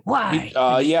from it? Why?"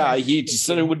 He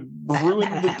said it would ruin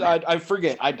the... I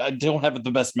forget. I don't have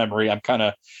the best memory. I'm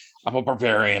a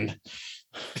barbarian.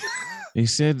 He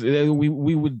said we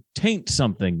would taint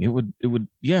something. It would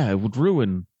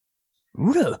ruin.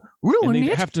 Ruin and they'd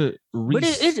it? have to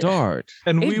restart.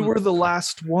 And we were the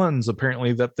last ones,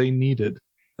 apparently, that they needed.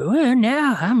 Well,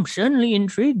 now I'm suddenly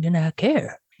intrigued and I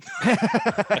care.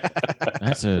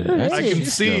 I can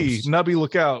see. Ghost. Nubby,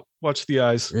 look out. Watch the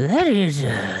eyes. That is,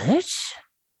 that's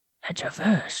a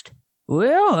first.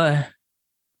 Well,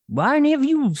 why any of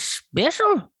you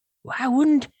special? Why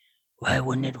wouldn't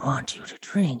it want you to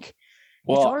drink?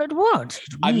 Well, it's all it wants.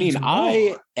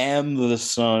 I am the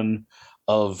son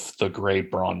of the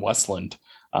great Braun Westland.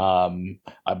 I'm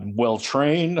well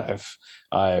trained.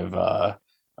 I've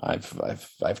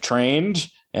trained,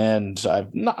 and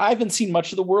I haven't seen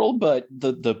much of the world, but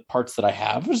the parts that I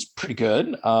have is pretty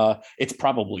good. It's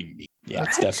probably me. Yeah,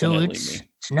 it's definitely me.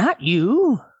 It's not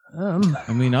you.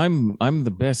 I mean, I'm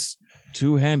the best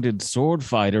two-handed sword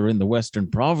fighter in the Western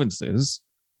provinces.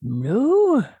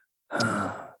 No.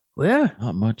 Well,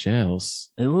 not much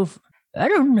else. I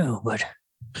don't know, but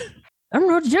I don't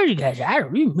know what to tell you guys.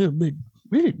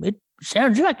 It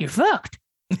sounds like you're fucked.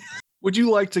 Would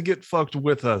you like to get fucked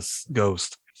with us,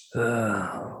 Ghost?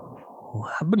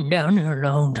 I've been down there a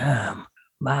long time.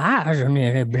 My eyes are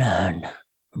nearly blind.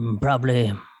 I'm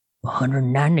probably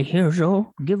 190 years old,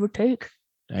 give or take.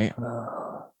 Damn.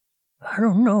 I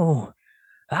don't know.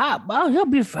 I'll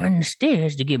help you find the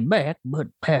stairs to get back, but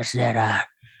past that, I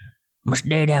must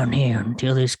stay down here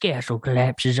until this castle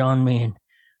collapses on me and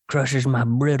crushes my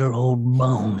brittle old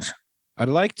bones. I'd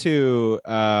like to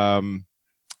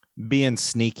being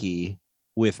sneaky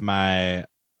with my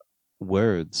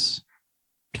words.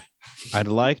 I'd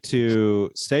like to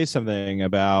say something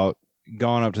about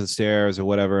going up to the stairs or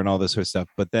whatever and all this sort of stuff,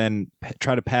 but then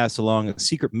try to pass along a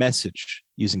secret message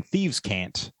using thieves'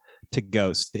 cant to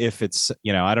Ghost. If it's,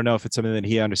 I don't know if it's something that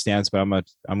he understands, but I'm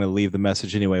gonna leave the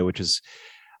message anyway, which is,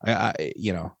 I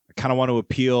kind of want to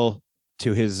appeal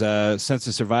to his sense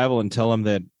of survival and tell him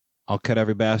that I'll cut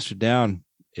every bastard down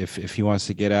if he wants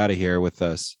to get out of here with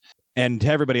us. And to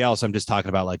everybody else, I'm just talking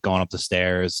about like going up the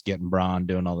stairs, getting Braun,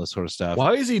 doing all this sort of stuff.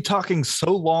 Why is he talking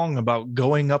so long about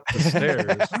going up the stairs?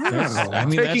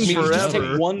 Taking forever. Just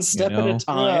take one step at a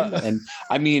time. And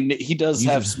I mean, he does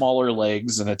have smaller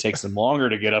legs and it takes him longer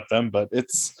to get up them, but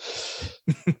it's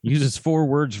uses 4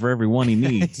 words for every one he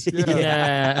needs.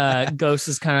 Ghost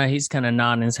is he's kind of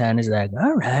nodding his head. He's like,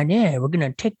 all right, yeah, we're going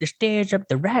to take the stairs up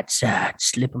the right side,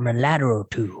 slip him a ladder or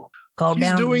two. Call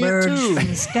down the birds from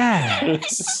the sky.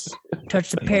 Touch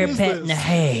the parapet in the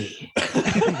hay.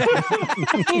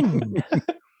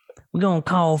 We're going to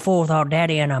call forth our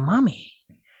daddy and our mommy.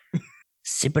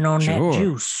 Sipping on that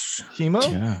juice. Chemo?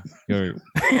 Yeah. Your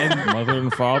mother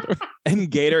and father.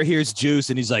 And Gator hears juice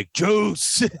and he's like,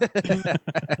 juice.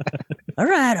 All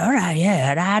right.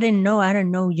 Yeah, I didn't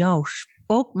know y'all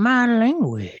spoke my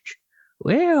language.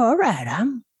 Well, all right.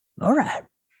 I'm all right.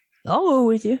 I'll go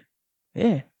with you.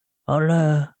 Yeah.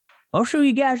 I'll show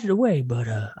you guys the way, but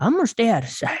I'm gonna stay out of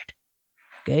sight.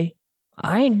 Okay?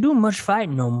 I ain't doing much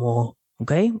fighting no more.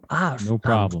 Okay? No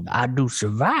problem. I do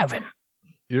surviving.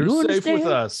 You're safe with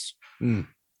us. You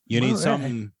need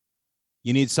something.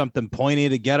 You need something pointy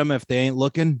to get them if they ain't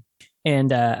looking. And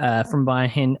from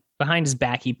behind his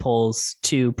back, he pulls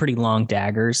 2 pretty long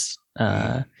daggers,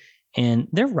 and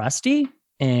they're rusty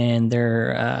and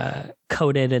they're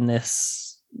coated in this.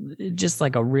 Just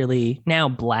like a really now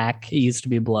black. It used to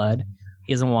be blood.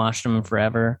 He hasn't washed them in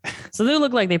forever, so they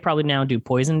look like they probably now do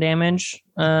poison damage.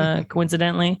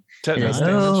 Coincidentally,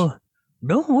 don't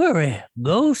worry.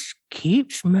 Ghost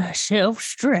keeps myself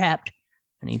strapped,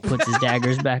 and he puts his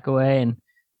daggers back away, and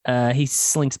he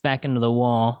slinks back into the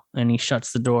wall and he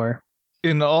shuts the door.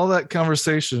 In all that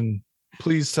conversation,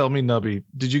 please tell me, Nubby,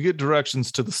 did you get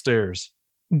directions to the stairs?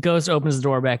 Ghost opens the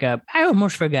door back up. I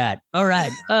almost forgot. All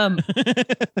right.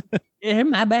 Yeah,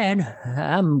 my bad.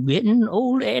 I'm getting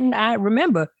old and I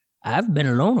remember I've been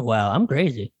alone a while. I'm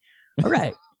crazy. All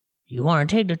right. You want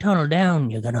to take the tunnel down,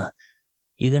 you're going to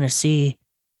you're going to see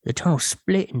the tunnel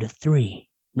split into 3.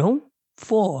 No,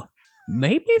 4.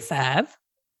 Maybe 5.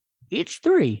 It's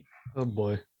 3. Oh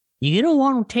boy. You're going to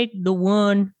want to take the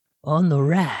one on the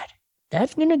right.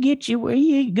 That's going to get you where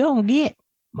you going to get.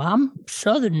 I'm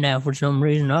southern now for some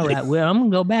reason. All right, well, I'm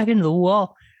going to go back into the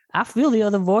wall. I feel the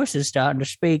other voices starting to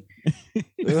speak.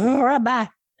 All right, bye.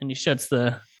 And he shuts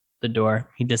the door.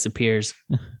 He disappears.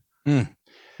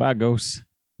 Bye, ghost.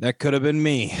 That could have been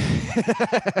me.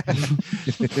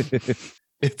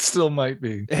 It still might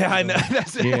be. Yeah, I know.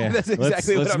 That's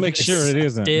exactly what let's I'm make sure it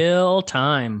isn't. Still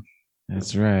time.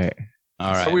 That's right.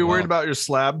 All right. Are we worried about your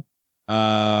slab?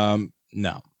 No.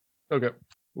 Okay.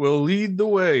 We'll lead the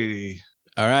way.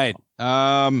 All right.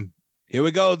 Here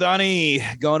we go, Donnie.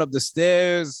 Going up the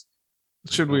stairs.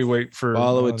 Should we wait for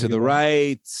Follow it to the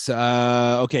right.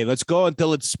 Okay, let's go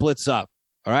until it splits up.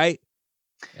 All right.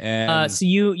 And So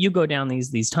you go down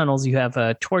these tunnels. You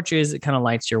have torches. It kind of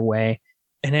lights your way.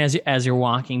 And as you're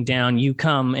walking down, you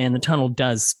come and the tunnel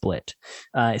does split.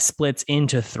 It splits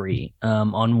into 3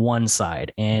 on one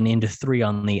side and into 3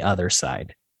 on the other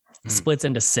side. It splits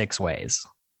into 6 ways.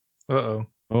 Uh-oh.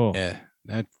 Oh, yeah,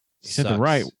 that he said the sucks.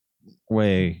 right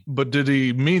way. But did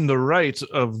he mean the right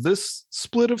of this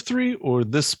split of 3 or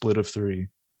this split of 3?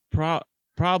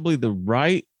 Probably the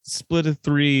right split of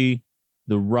 3,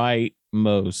 the right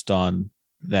most on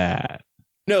that.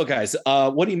 No, guys.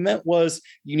 What he meant was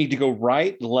you need to go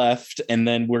right, left, and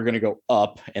then we're going to go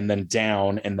up and then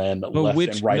down and then left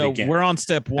and right again. We're on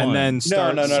step 1. And then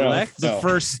start select the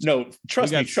first. No,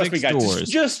 trust me, guys. Doors.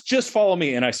 Just follow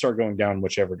me, and I start going down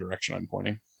whichever direction I'm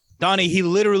pointing. Donnie, he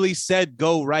literally said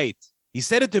go right. He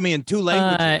said it to me in 2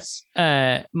 languages.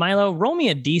 Milo, roll me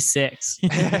a d6.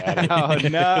 Oh,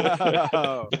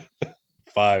 no.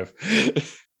 5.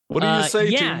 What do you say,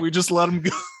 yeah. team? We just let him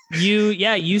go.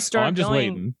 You start I'm just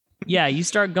going. waiting. Yeah, you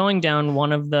start going down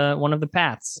one of the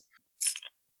paths.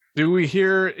 Do we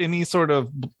hear any sort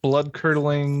of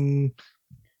blood-curdling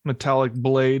metallic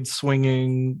blade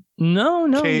swinging? No,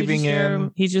 Caving you just hear in.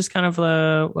 him. He's just kind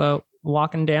of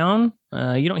walking down.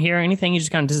 You don't hear anything. He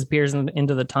just kind of disappears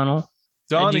into the tunnel.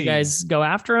 Do Donnie, you guys go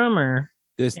after him, or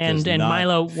This and does not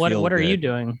Milo? What feel are you good.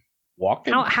 doing?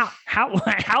 Walking.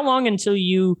 How long until do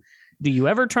you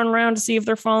ever turn around to see if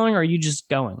they're following, or are you just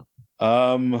going?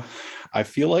 I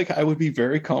feel like I would be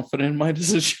very confident in my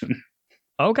decision.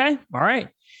 Okay, all right.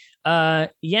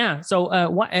 Yeah. So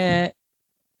what? Yeah,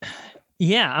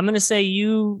 I'm gonna say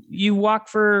you walk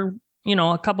for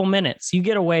a couple minutes. You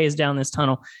get a ways down this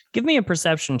tunnel. Give me a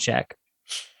perception check.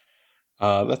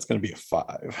 That's going to be a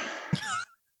 5.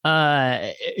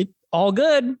 All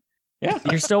good. Yeah.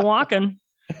 You're still walking.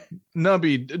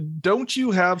 Nubby, don't you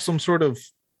have some sort of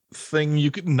thing you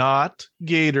could not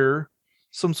Gator,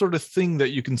 some sort of thing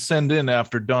that you can send in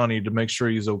after Donnie to make sure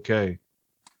he's okay?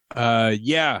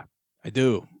 Yeah, I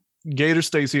do. Gator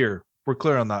stays here. We're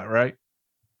clear on that, right?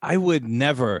 I would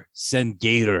never send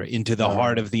Gator into the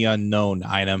heart of the unknown,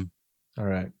 Einem. All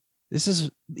right.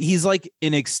 He's like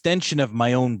an extension of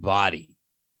my own body.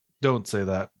 Don't say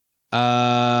that.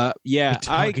 Yeah, You're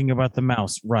talking about the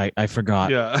mouse, right? I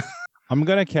forgot. Yeah. I'm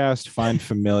gonna cast Find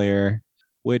Familiar,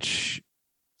 which,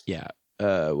 yeah,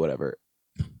 whatever.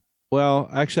 Well,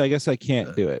 actually, I guess I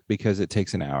can't do it because it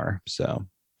takes an hour. So,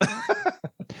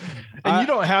 And you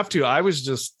don't have to. I was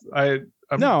just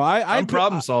I'm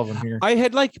problem solving here. I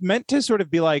had meant to sort of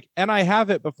be like, and I have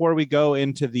it before we go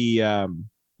into the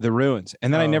ruins,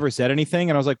 and then I never said anything,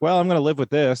 and I was like, well, I'm gonna live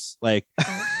with this,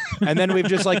 and then we've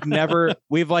just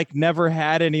never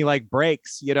had any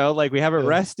breaks, we haven't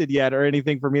rested yet or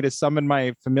anything for me to summon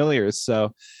my familiars.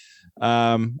 So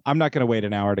I'm not gonna wait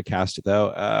an hour to cast it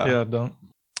though. Yeah, don't.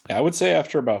 I would say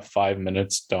after about 5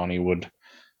 minutes, Donnie would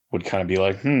kind of be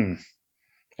like, and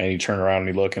he'd turn around and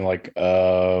he'd look and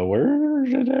where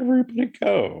did everybody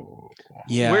go?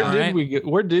 Yeah.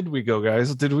 Where did we go,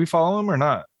 guys? Did we follow him or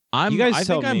not? I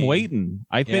think I'm waiting.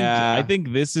 I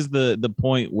think this is the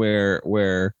point where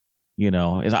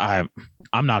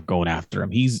I'm not going after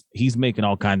him. He's making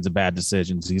all kinds of bad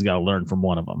decisions. He's got to learn from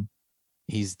one of them.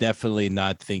 He's definitely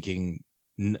not thinking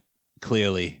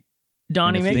clearly.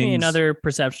 Donnie, make me another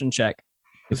perception check.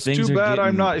 It's too bad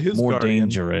I'm not his more guardian.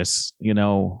 dangerous,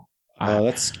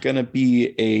 That's gonna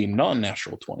be a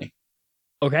non-natural 20.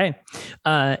 Okay.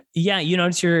 Yeah, you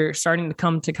notice you're starting to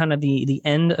come to kind of the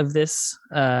end of this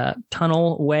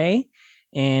tunnel way,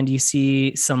 and you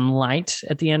see some light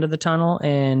at the end of the tunnel,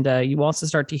 and you also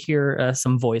start to hear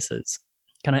some voices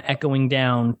kind of echoing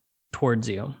down towards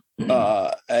you.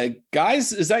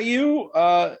 Guys, is that you?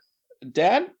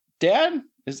 Dad,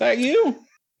 is that you?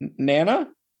 Nana?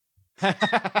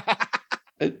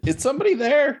 Is somebody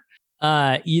there?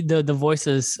 The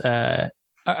voices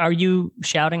Are you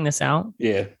shouting this out?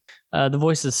 Yeah. The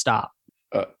voices stop.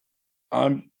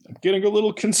 I'm getting a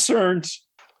little concerned.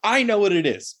 I know what it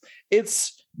is.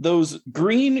 It's those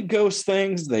green ghost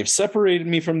things. They've separated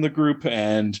me from the group,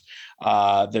 and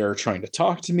they're trying to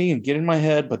talk to me and get in my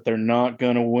head, but they're not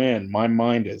going to win. My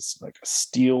mind is like a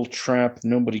steel trap.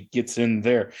 Nobody gets in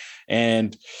there.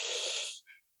 And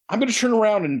I'm going to turn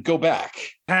around and go back.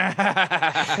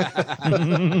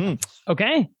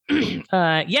 Okay.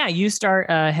 Yeah, you start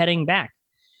heading back.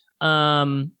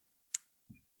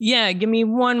 Yeah, give me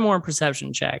one more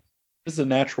perception check. This is a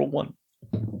natural one.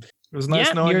 It was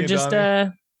nice knowing you're you, just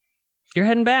Donnie. you're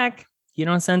heading back. You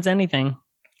don't sense anything.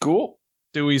 Cool.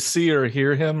 Do we see or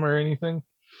hear him or anything?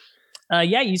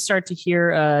 Yeah, you start to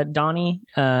hear Donnie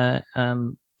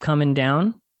coming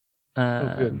down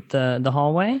the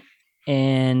hallway,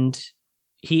 and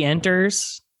he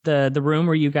enters the room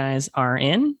where you guys are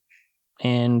in.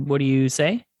 And what do you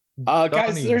say?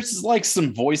 Guys, there's like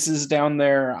some voices down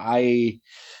there. They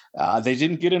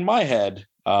didn't get in my head,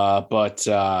 but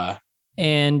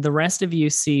and the rest of you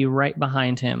see right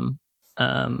behind him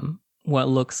what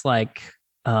looks like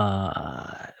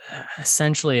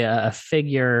essentially a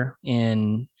figure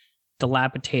in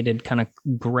dilapidated kind of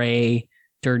gray,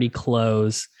 dirty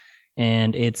clothes,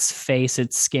 and its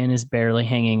skin is barely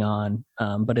hanging on,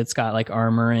 but it's got like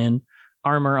armor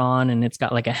on, and it's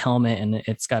got like a helmet, and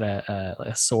it's got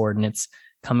a sword, and it's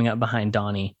coming up behind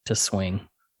Donnie to swing.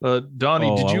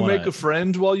 Donnie, did you make a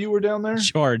friend while you were down there?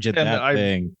 Charge at that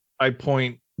thing. I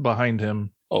point behind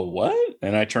him. Oh, what?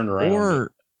 And I turn around.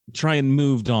 Or try and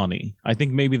move Donnie. I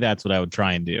think maybe that's what I would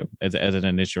try and do as an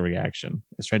initial reaction.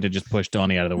 Is trying to just push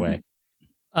Donnie out of the way.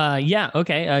 Yeah.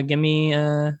 Okay. Give me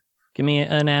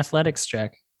an athletics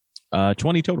check.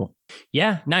 20 total.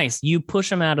 Yeah. Nice. You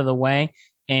push him out of the way,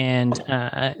 and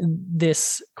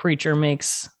this creature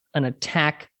makes an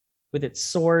attack with its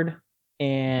sword,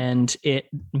 and it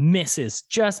misses,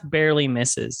 just barely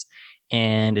misses.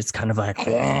 And it's kind of like,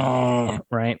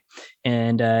 right?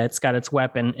 And it's got its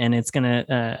weapon, and it's going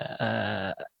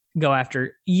to go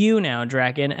after you now,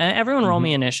 Draken. Everyone roll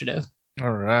me initiative.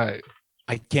 All right.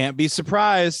 I can't be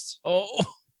surprised. Oh,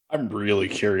 I'm really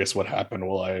curious what happened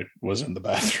while I was in the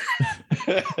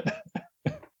bathroom.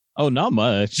 oh, not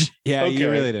much. Yeah, Okay. you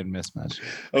really didn't miss much.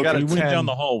 I got We a went 10. down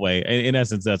the hallway. In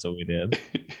essence, that's what we did.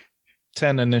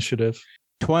 10 initiative.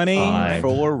 20 5.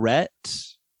 for Rhett.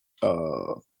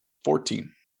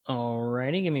 14.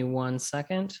 Alrighty, give me 1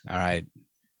 second. All right.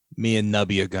 Me and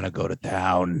Nubby are gonna go to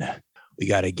town. We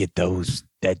gotta get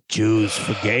that juice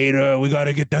for Gator. We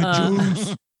gotta get that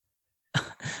juice.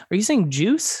 Are you saying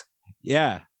juice?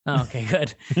 Yeah. Oh, okay,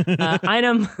 good.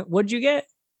 Item, what'd you get?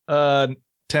 10.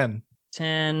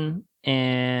 10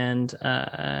 and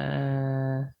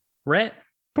Rhett?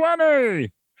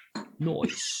 20.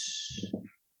 Nice.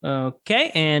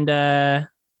 Okay, and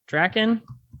Draken?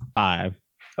 5.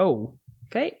 Oh,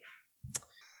 okay.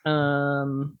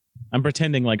 I'm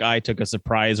pretending like I took a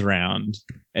surprise round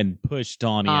and pushed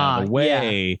Donnie out of the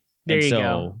way. Yeah. There and you so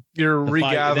go. You're the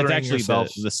regathering that's actually yourself.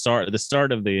 the start. The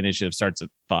start of the initiative starts at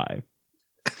 5.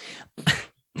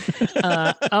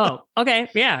 Oh, okay.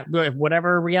 Yeah.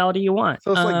 Whatever reality you want.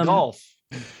 So it's like golf.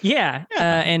 Yeah.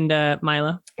 And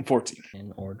Milo? 14.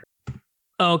 In order.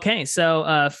 Okay.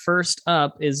 So first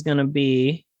up is going to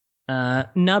be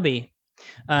Nubby.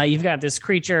 You've got this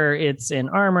creature. It's in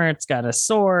armor. It's got a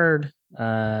sword.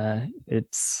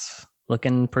 It's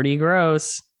looking pretty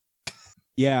gross.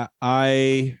 Yeah,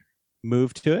 I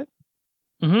moved to it.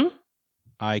 Mm-hmm.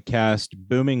 I cast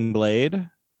Booming Blade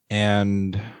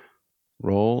and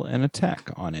roll an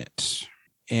attack on it.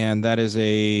 And that is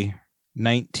a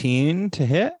 19 to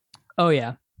hit. Oh,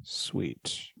 yeah.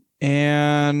 Sweet.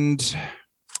 And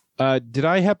did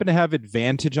I happen to have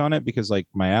advantage on it because like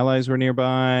my allies were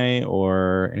nearby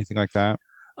or anything like that?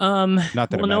 Not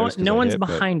that it matters 'cause no I one's hit, but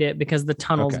behind it because the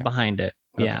tunnel's Okay. behind it.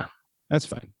 Okay. Yeah. that's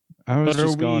fine. I was But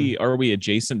just going. are we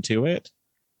adjacent to it?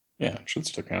 Yeah, it should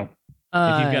still count.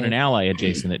 If you've got an ally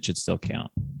adjacent, it should still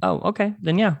count. Oh, okay.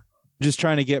 Then yeah. Just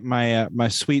trying to get my my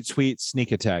sweet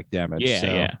sneak attack damage. Yeah, so.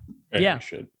 yeah. Yeah. You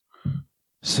should.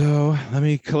 So let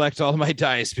me collect all my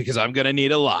dice because I'm gonna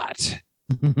need a lot.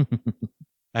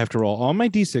 I have to roll all my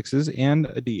d6s and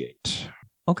a d8.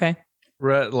 Okay.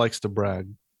 Rhett likes to brag.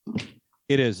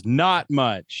 It is not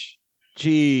much.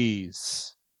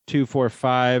 Jeez. 2, 4,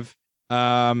 5.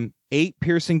 8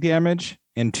 piercing damage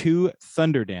and 2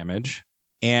 thunder damage.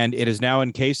 And it is now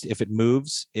encased. If it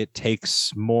moves, it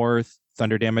takes more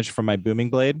thunder damage from my booming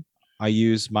blade. I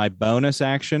use my bonus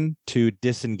action to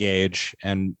disengage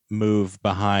and move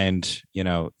behind,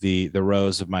 the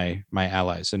rows of my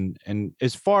allies and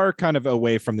as far kind of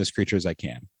away from this creature as I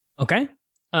can. Okay.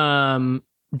 Dawn,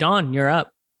 you're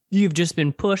up. You've just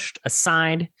been pushed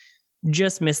aside.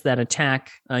 Just missed that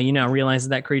attack. You now realize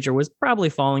that creature was probably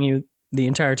following you the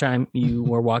entire time you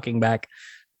were walking back,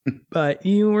 but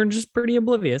you were just pretty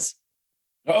oblivious.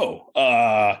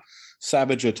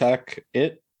 Savage attack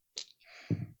it.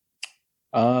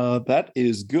 That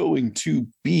is going to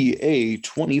be a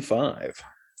 25.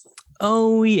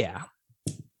 Oh yeah.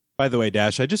 By the way,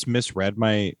 Dash, I just misread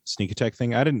my sneak attack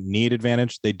thing. I didn't need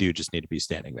advantage. They do just need to be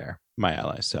standing there, my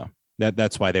allies. So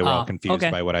that's why they were all confused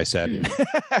by what I said.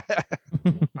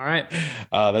 All right.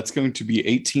 That's going to be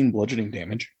 18 bludgeoning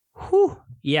damage. Whew.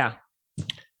 Yeah.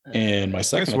 And my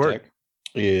second attack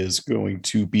is going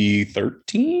to be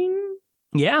 13.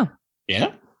 Yeah.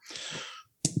 Yeah.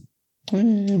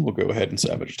 And we'll go ahead and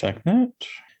savage attack that.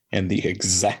 And the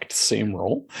exact same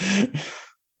roll.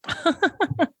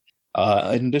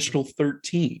 An additional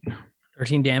 13.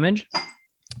 13 damage.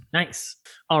 Nice.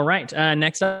 All right.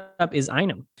 Next up is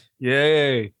Einam.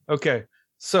 Yay. Okay.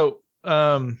 So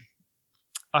I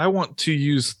want to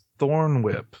use Thorn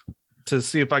Whip to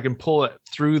see if I can pull it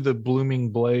through the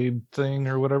blooming blade thing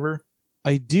or whatever.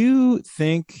 I do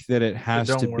think that it has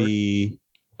to be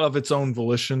of its own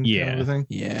volition. Yeah. Kind of thing.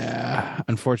 Yeah.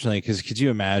 Unfortunately, because could you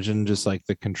imagine just like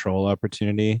the control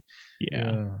opportunity?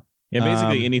 Yeah. Yeah,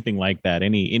 basically anything like that.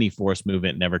 Any force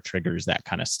movement never triggers that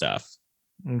kind of stuff.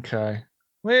 Okay.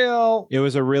 Well, it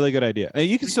was a really good idea.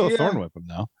 You can still Thorn Whip him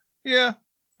though. Yeah,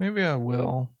 maybe I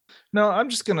will. No, I'm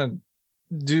just gonna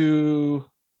do.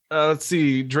 Let's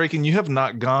see, Draken, you have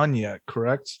not gone yet,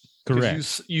 correct?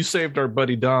 Correct. You saved our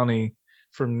buddy Donnie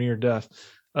from near death.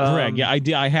 Correct. Yeah, I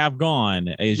did. I have gone.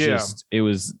 It's just it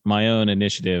was my own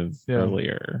initiative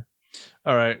earlier.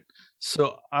 All right.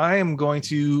 So I am going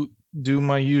to do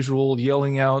my usual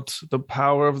yelling out, "The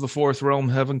power of the fourth realm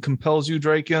heaven compels you,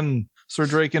 Draken, Sir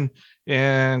Draken,"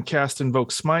 and cast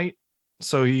Invoke Smite.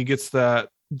 So he gets that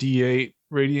D8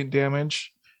 radiant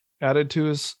damage added to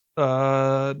his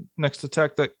next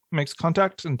attack that makes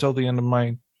contact until the end of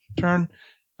my turn.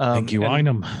 Thank you,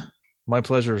 Einam. My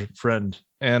pleasure, friend.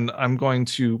 And I'm going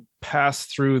to pass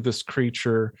through this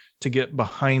creature to get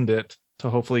behind it to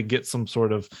hopefully get some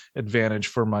sort of advantage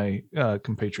for my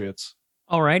compatriots.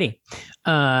 Alrighty.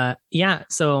 Yeah,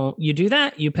 so you do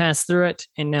that, you pass through it,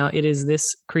 and now it is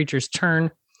this creature's turn.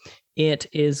 It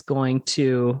is going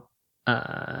to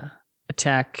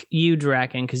attack you,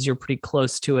 Draken, because you're pretty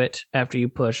close to it after you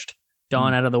pushed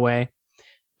Dawn out of the way.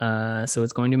 So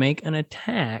it's going to make an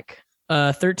attack.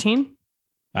 13?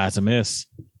 That's a miss.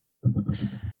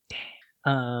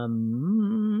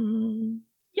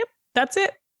 Yep, that's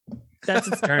it. That's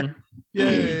its turn.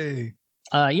 Yay.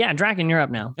 Yeah, Draken, you're up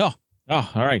now. Oh,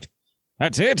 all right.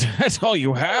 That's it. That's all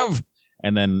you have.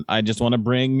 And then I just want to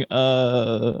bring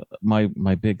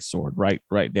my big sword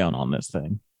right down on this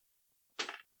thing.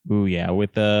 Ooh, yeah,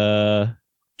 with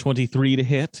 23 to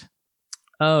hit.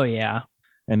 Oh, yeah.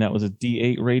 And that was a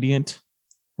D8 radiant,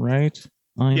 right?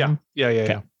 Yeah.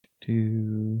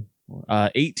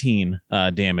 18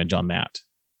 damage on that,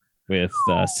 with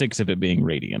 6 of it being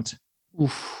radiant.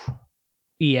 Oof.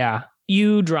 Yeah,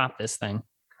 you drop this thing.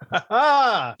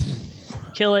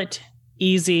 Kill it.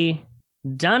 Easy.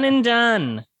 Done and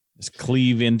done. Just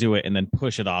cleave into it and then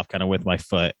push it off kind of with my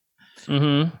foot.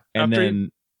 Mm-hmm. And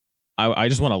then I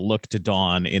just want to look to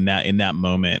Dawn in that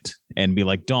moment and be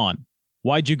like, Dawn,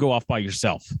 why'd you go off by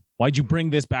yourself? Why'd you bring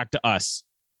this back to us?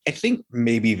 I think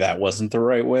maybe that wasn't the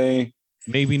right way.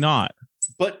 Maybe not.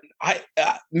 But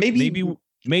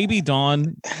maybe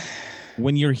Dawn,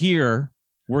 when you're here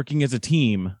working as a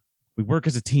team, we work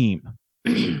as a team.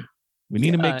 We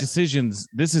need to make decisions.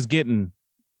 This is getting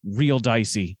real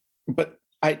dicey. But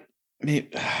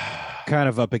kind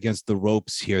of up against the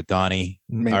ropes here, Donnie.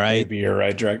 All right. Maybe you're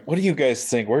right, Drake. What do you guys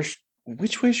think?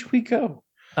 Which way should we go?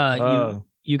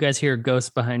 You guys hear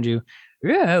ghosts behind you.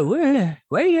 Yeah, well,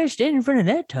 why are you guys standing in front of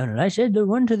that tunnel? I said the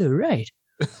one to the right.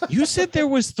 You said there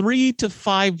was 3 to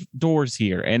 5 doors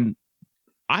here, and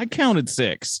I counted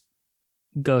 6.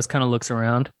 Ghost kind of looks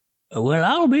around. Well,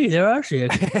 I'll be there. Are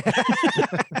 6.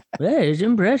 That is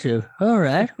impressive. All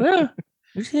right. Well,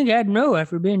 I think I'd know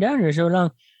after being down here so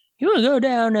long. You want to go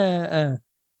down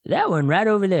that one right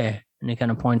over there. And he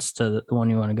kind of points to the one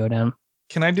you want to go down.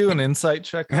 Can I do an insight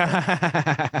check?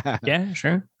 Yeah,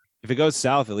 sure. If it goes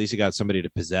south, at least you got somebody to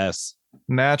possess.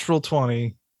 Natural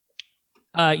 20.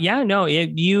 Yeah, no,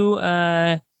 you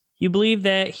believe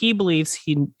that he believes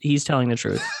he's telling the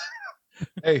truth.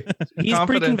 Hey, he's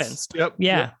pretty convinced. Yep.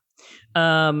 Yeah.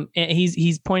 And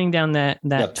he's pointing down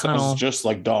that tunnel, just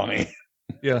like Donnie.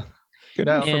 Yeah. Good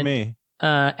enough for me.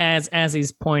 As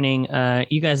he's pointing,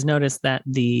 you guys notice that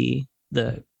the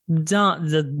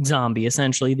zombie,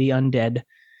 essentially the undead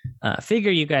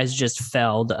figure you guys just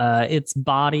felled. Its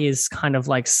body is kind of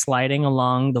like sliding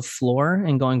along the floor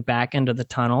and going back into the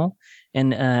tunnel.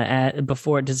 And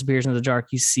before it disappears into the dark,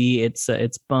 you see its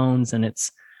bones and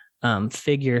its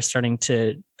figure starting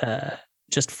to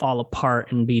just fall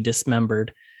apart and be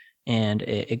dismembered. And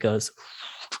it goes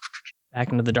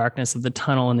back into the darkness of the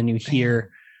tunnel. And then you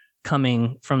hear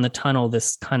coming from the tunnel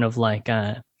this kind of like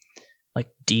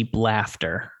deep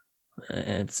laughter.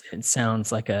 It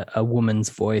sounds like a woman's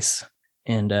voice.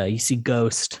 And you see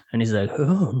Ghost, and he's like,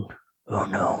 oh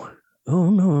no,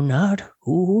 not,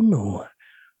 oh no.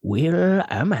 Well,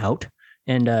 I'm out.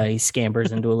 And he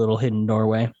scampers into a little hidden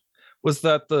doorway. Is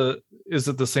it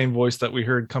the same voice that we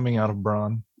heard coming out of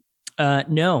Braun?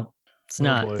 No, it's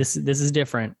not. Boy. This is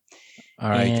different. All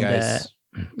right, guys.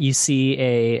 You see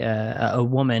a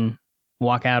woman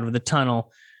walk out of the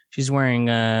tunnel. She's wearing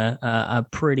a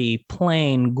pretty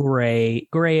plain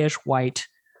grayish white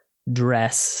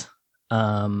dress.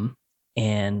 And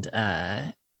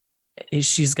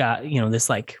she's got, this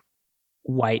like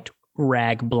white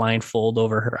rag blindfold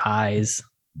over her eyes,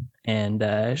 and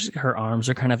her arms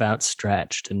are kind of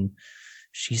outstretched, and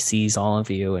she sees all of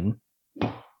you and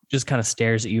just kind of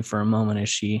stares at you for a moment as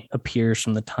she appears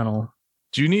from the tunnel.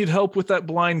 Do you need help with that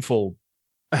blindfold?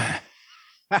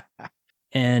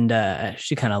 And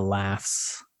she kind of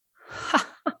laughs.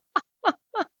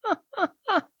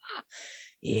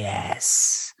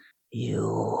 Yes,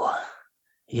 you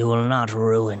will not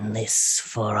ruin this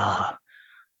for our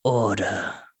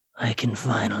order. I can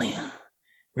finally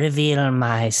reveal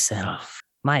myself,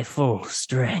 my full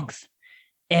strength,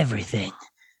 everything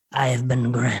I have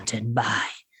been granted by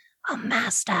a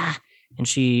master. And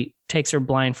she takes her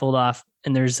blindfold off,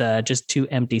 and there's just 2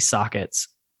 empty sockets.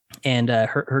 And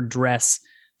her dress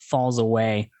falls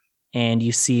away, and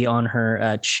you see on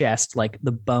her chest, like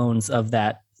the bones of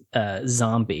that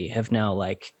zombie have now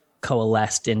like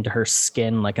coalesced into her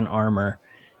skin like an armor.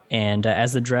 And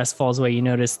as the dress falls away, you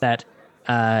notice that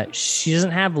she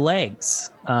doesn't have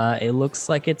legs. It looks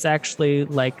like it's actually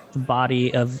like the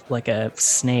body of like a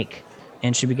snake.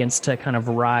 And she begins to kind of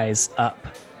rise up,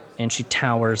 and she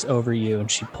towers over you,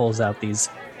 and she pulls out these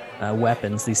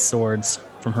weapons, these swords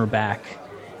from her back.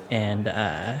 And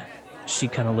she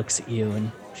kind of looks at you,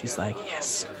 and she's like,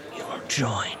 yes, you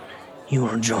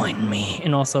will join me.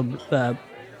 And also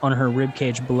on her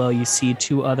ribcage below, you see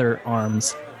 2 other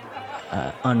arms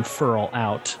unfurl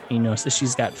out. You notice that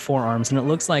she's got 4 arms, and it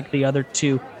looks like the other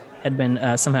 2 had been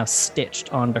somehow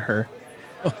stitched onto her.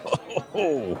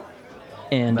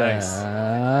 And nice.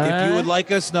 If you would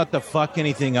like us not to fuck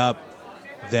anything up,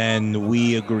 then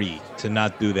we agree to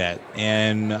not do that.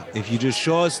 And if you just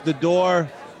show us the door,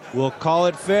 we'll call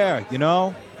it fair,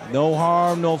 No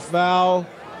harm, no foul.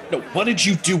 No, what did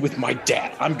you do with my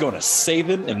dad? I'm going to save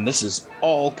him, and this is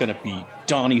all going to be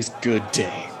Donnie's good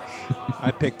day.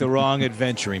 I picked the wrong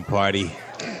adventuring party.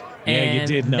 And you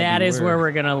did know that you is were. where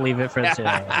we're going to leave it for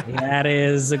today. That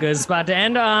is a good spot to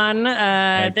end on.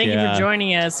 Thank you for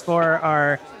joining us for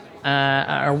our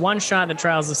one-shot, The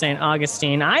Trials of St.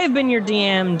 Augustine. I have been your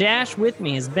DM. Dash with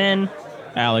me has been...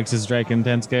 Alex is Draken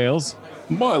 10 Scales.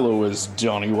 Milo is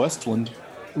Johnny Westland.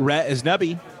 Rhett is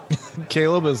Nubby.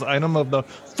 Caleb is item of the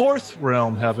 4th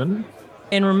realm heaven.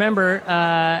 And remember,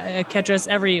 catch us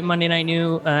every Monday night,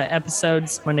 new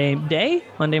episodes,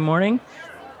 Monday morning.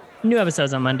 New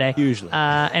episodes on Monday. Usually.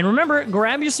 And remember,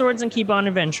 grab your swords and keep on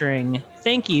adventuring.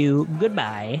 Thank you.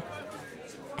 Goodbye.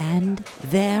 And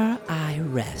there I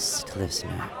rest,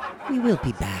 listener. We will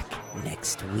be back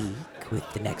next week with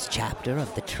the next chapter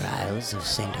of the Trials of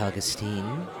St.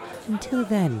 Augustine. Until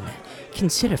then,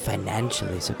 consider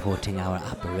financially supporting our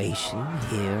operation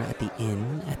here at the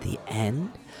Inn at the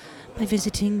End by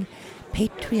visiting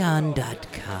patreon.com/inn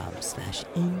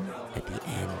at the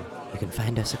end. You can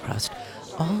find us across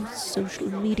all social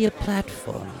media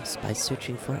platforms by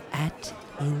searching for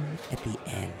 @inn at the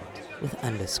end with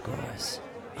underscores.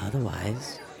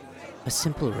 Otherwise, a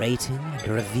simple rating and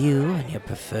a review on your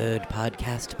preferred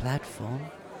podcast platform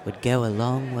would go a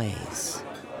long ways.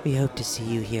 We hope to see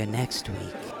you here next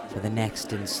week for the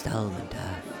next installment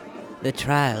of The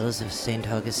Trials of St.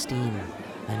 Augustine.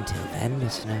 Until then,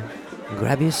 listener,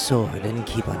 grab your sword and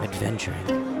keep on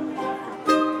adventuring.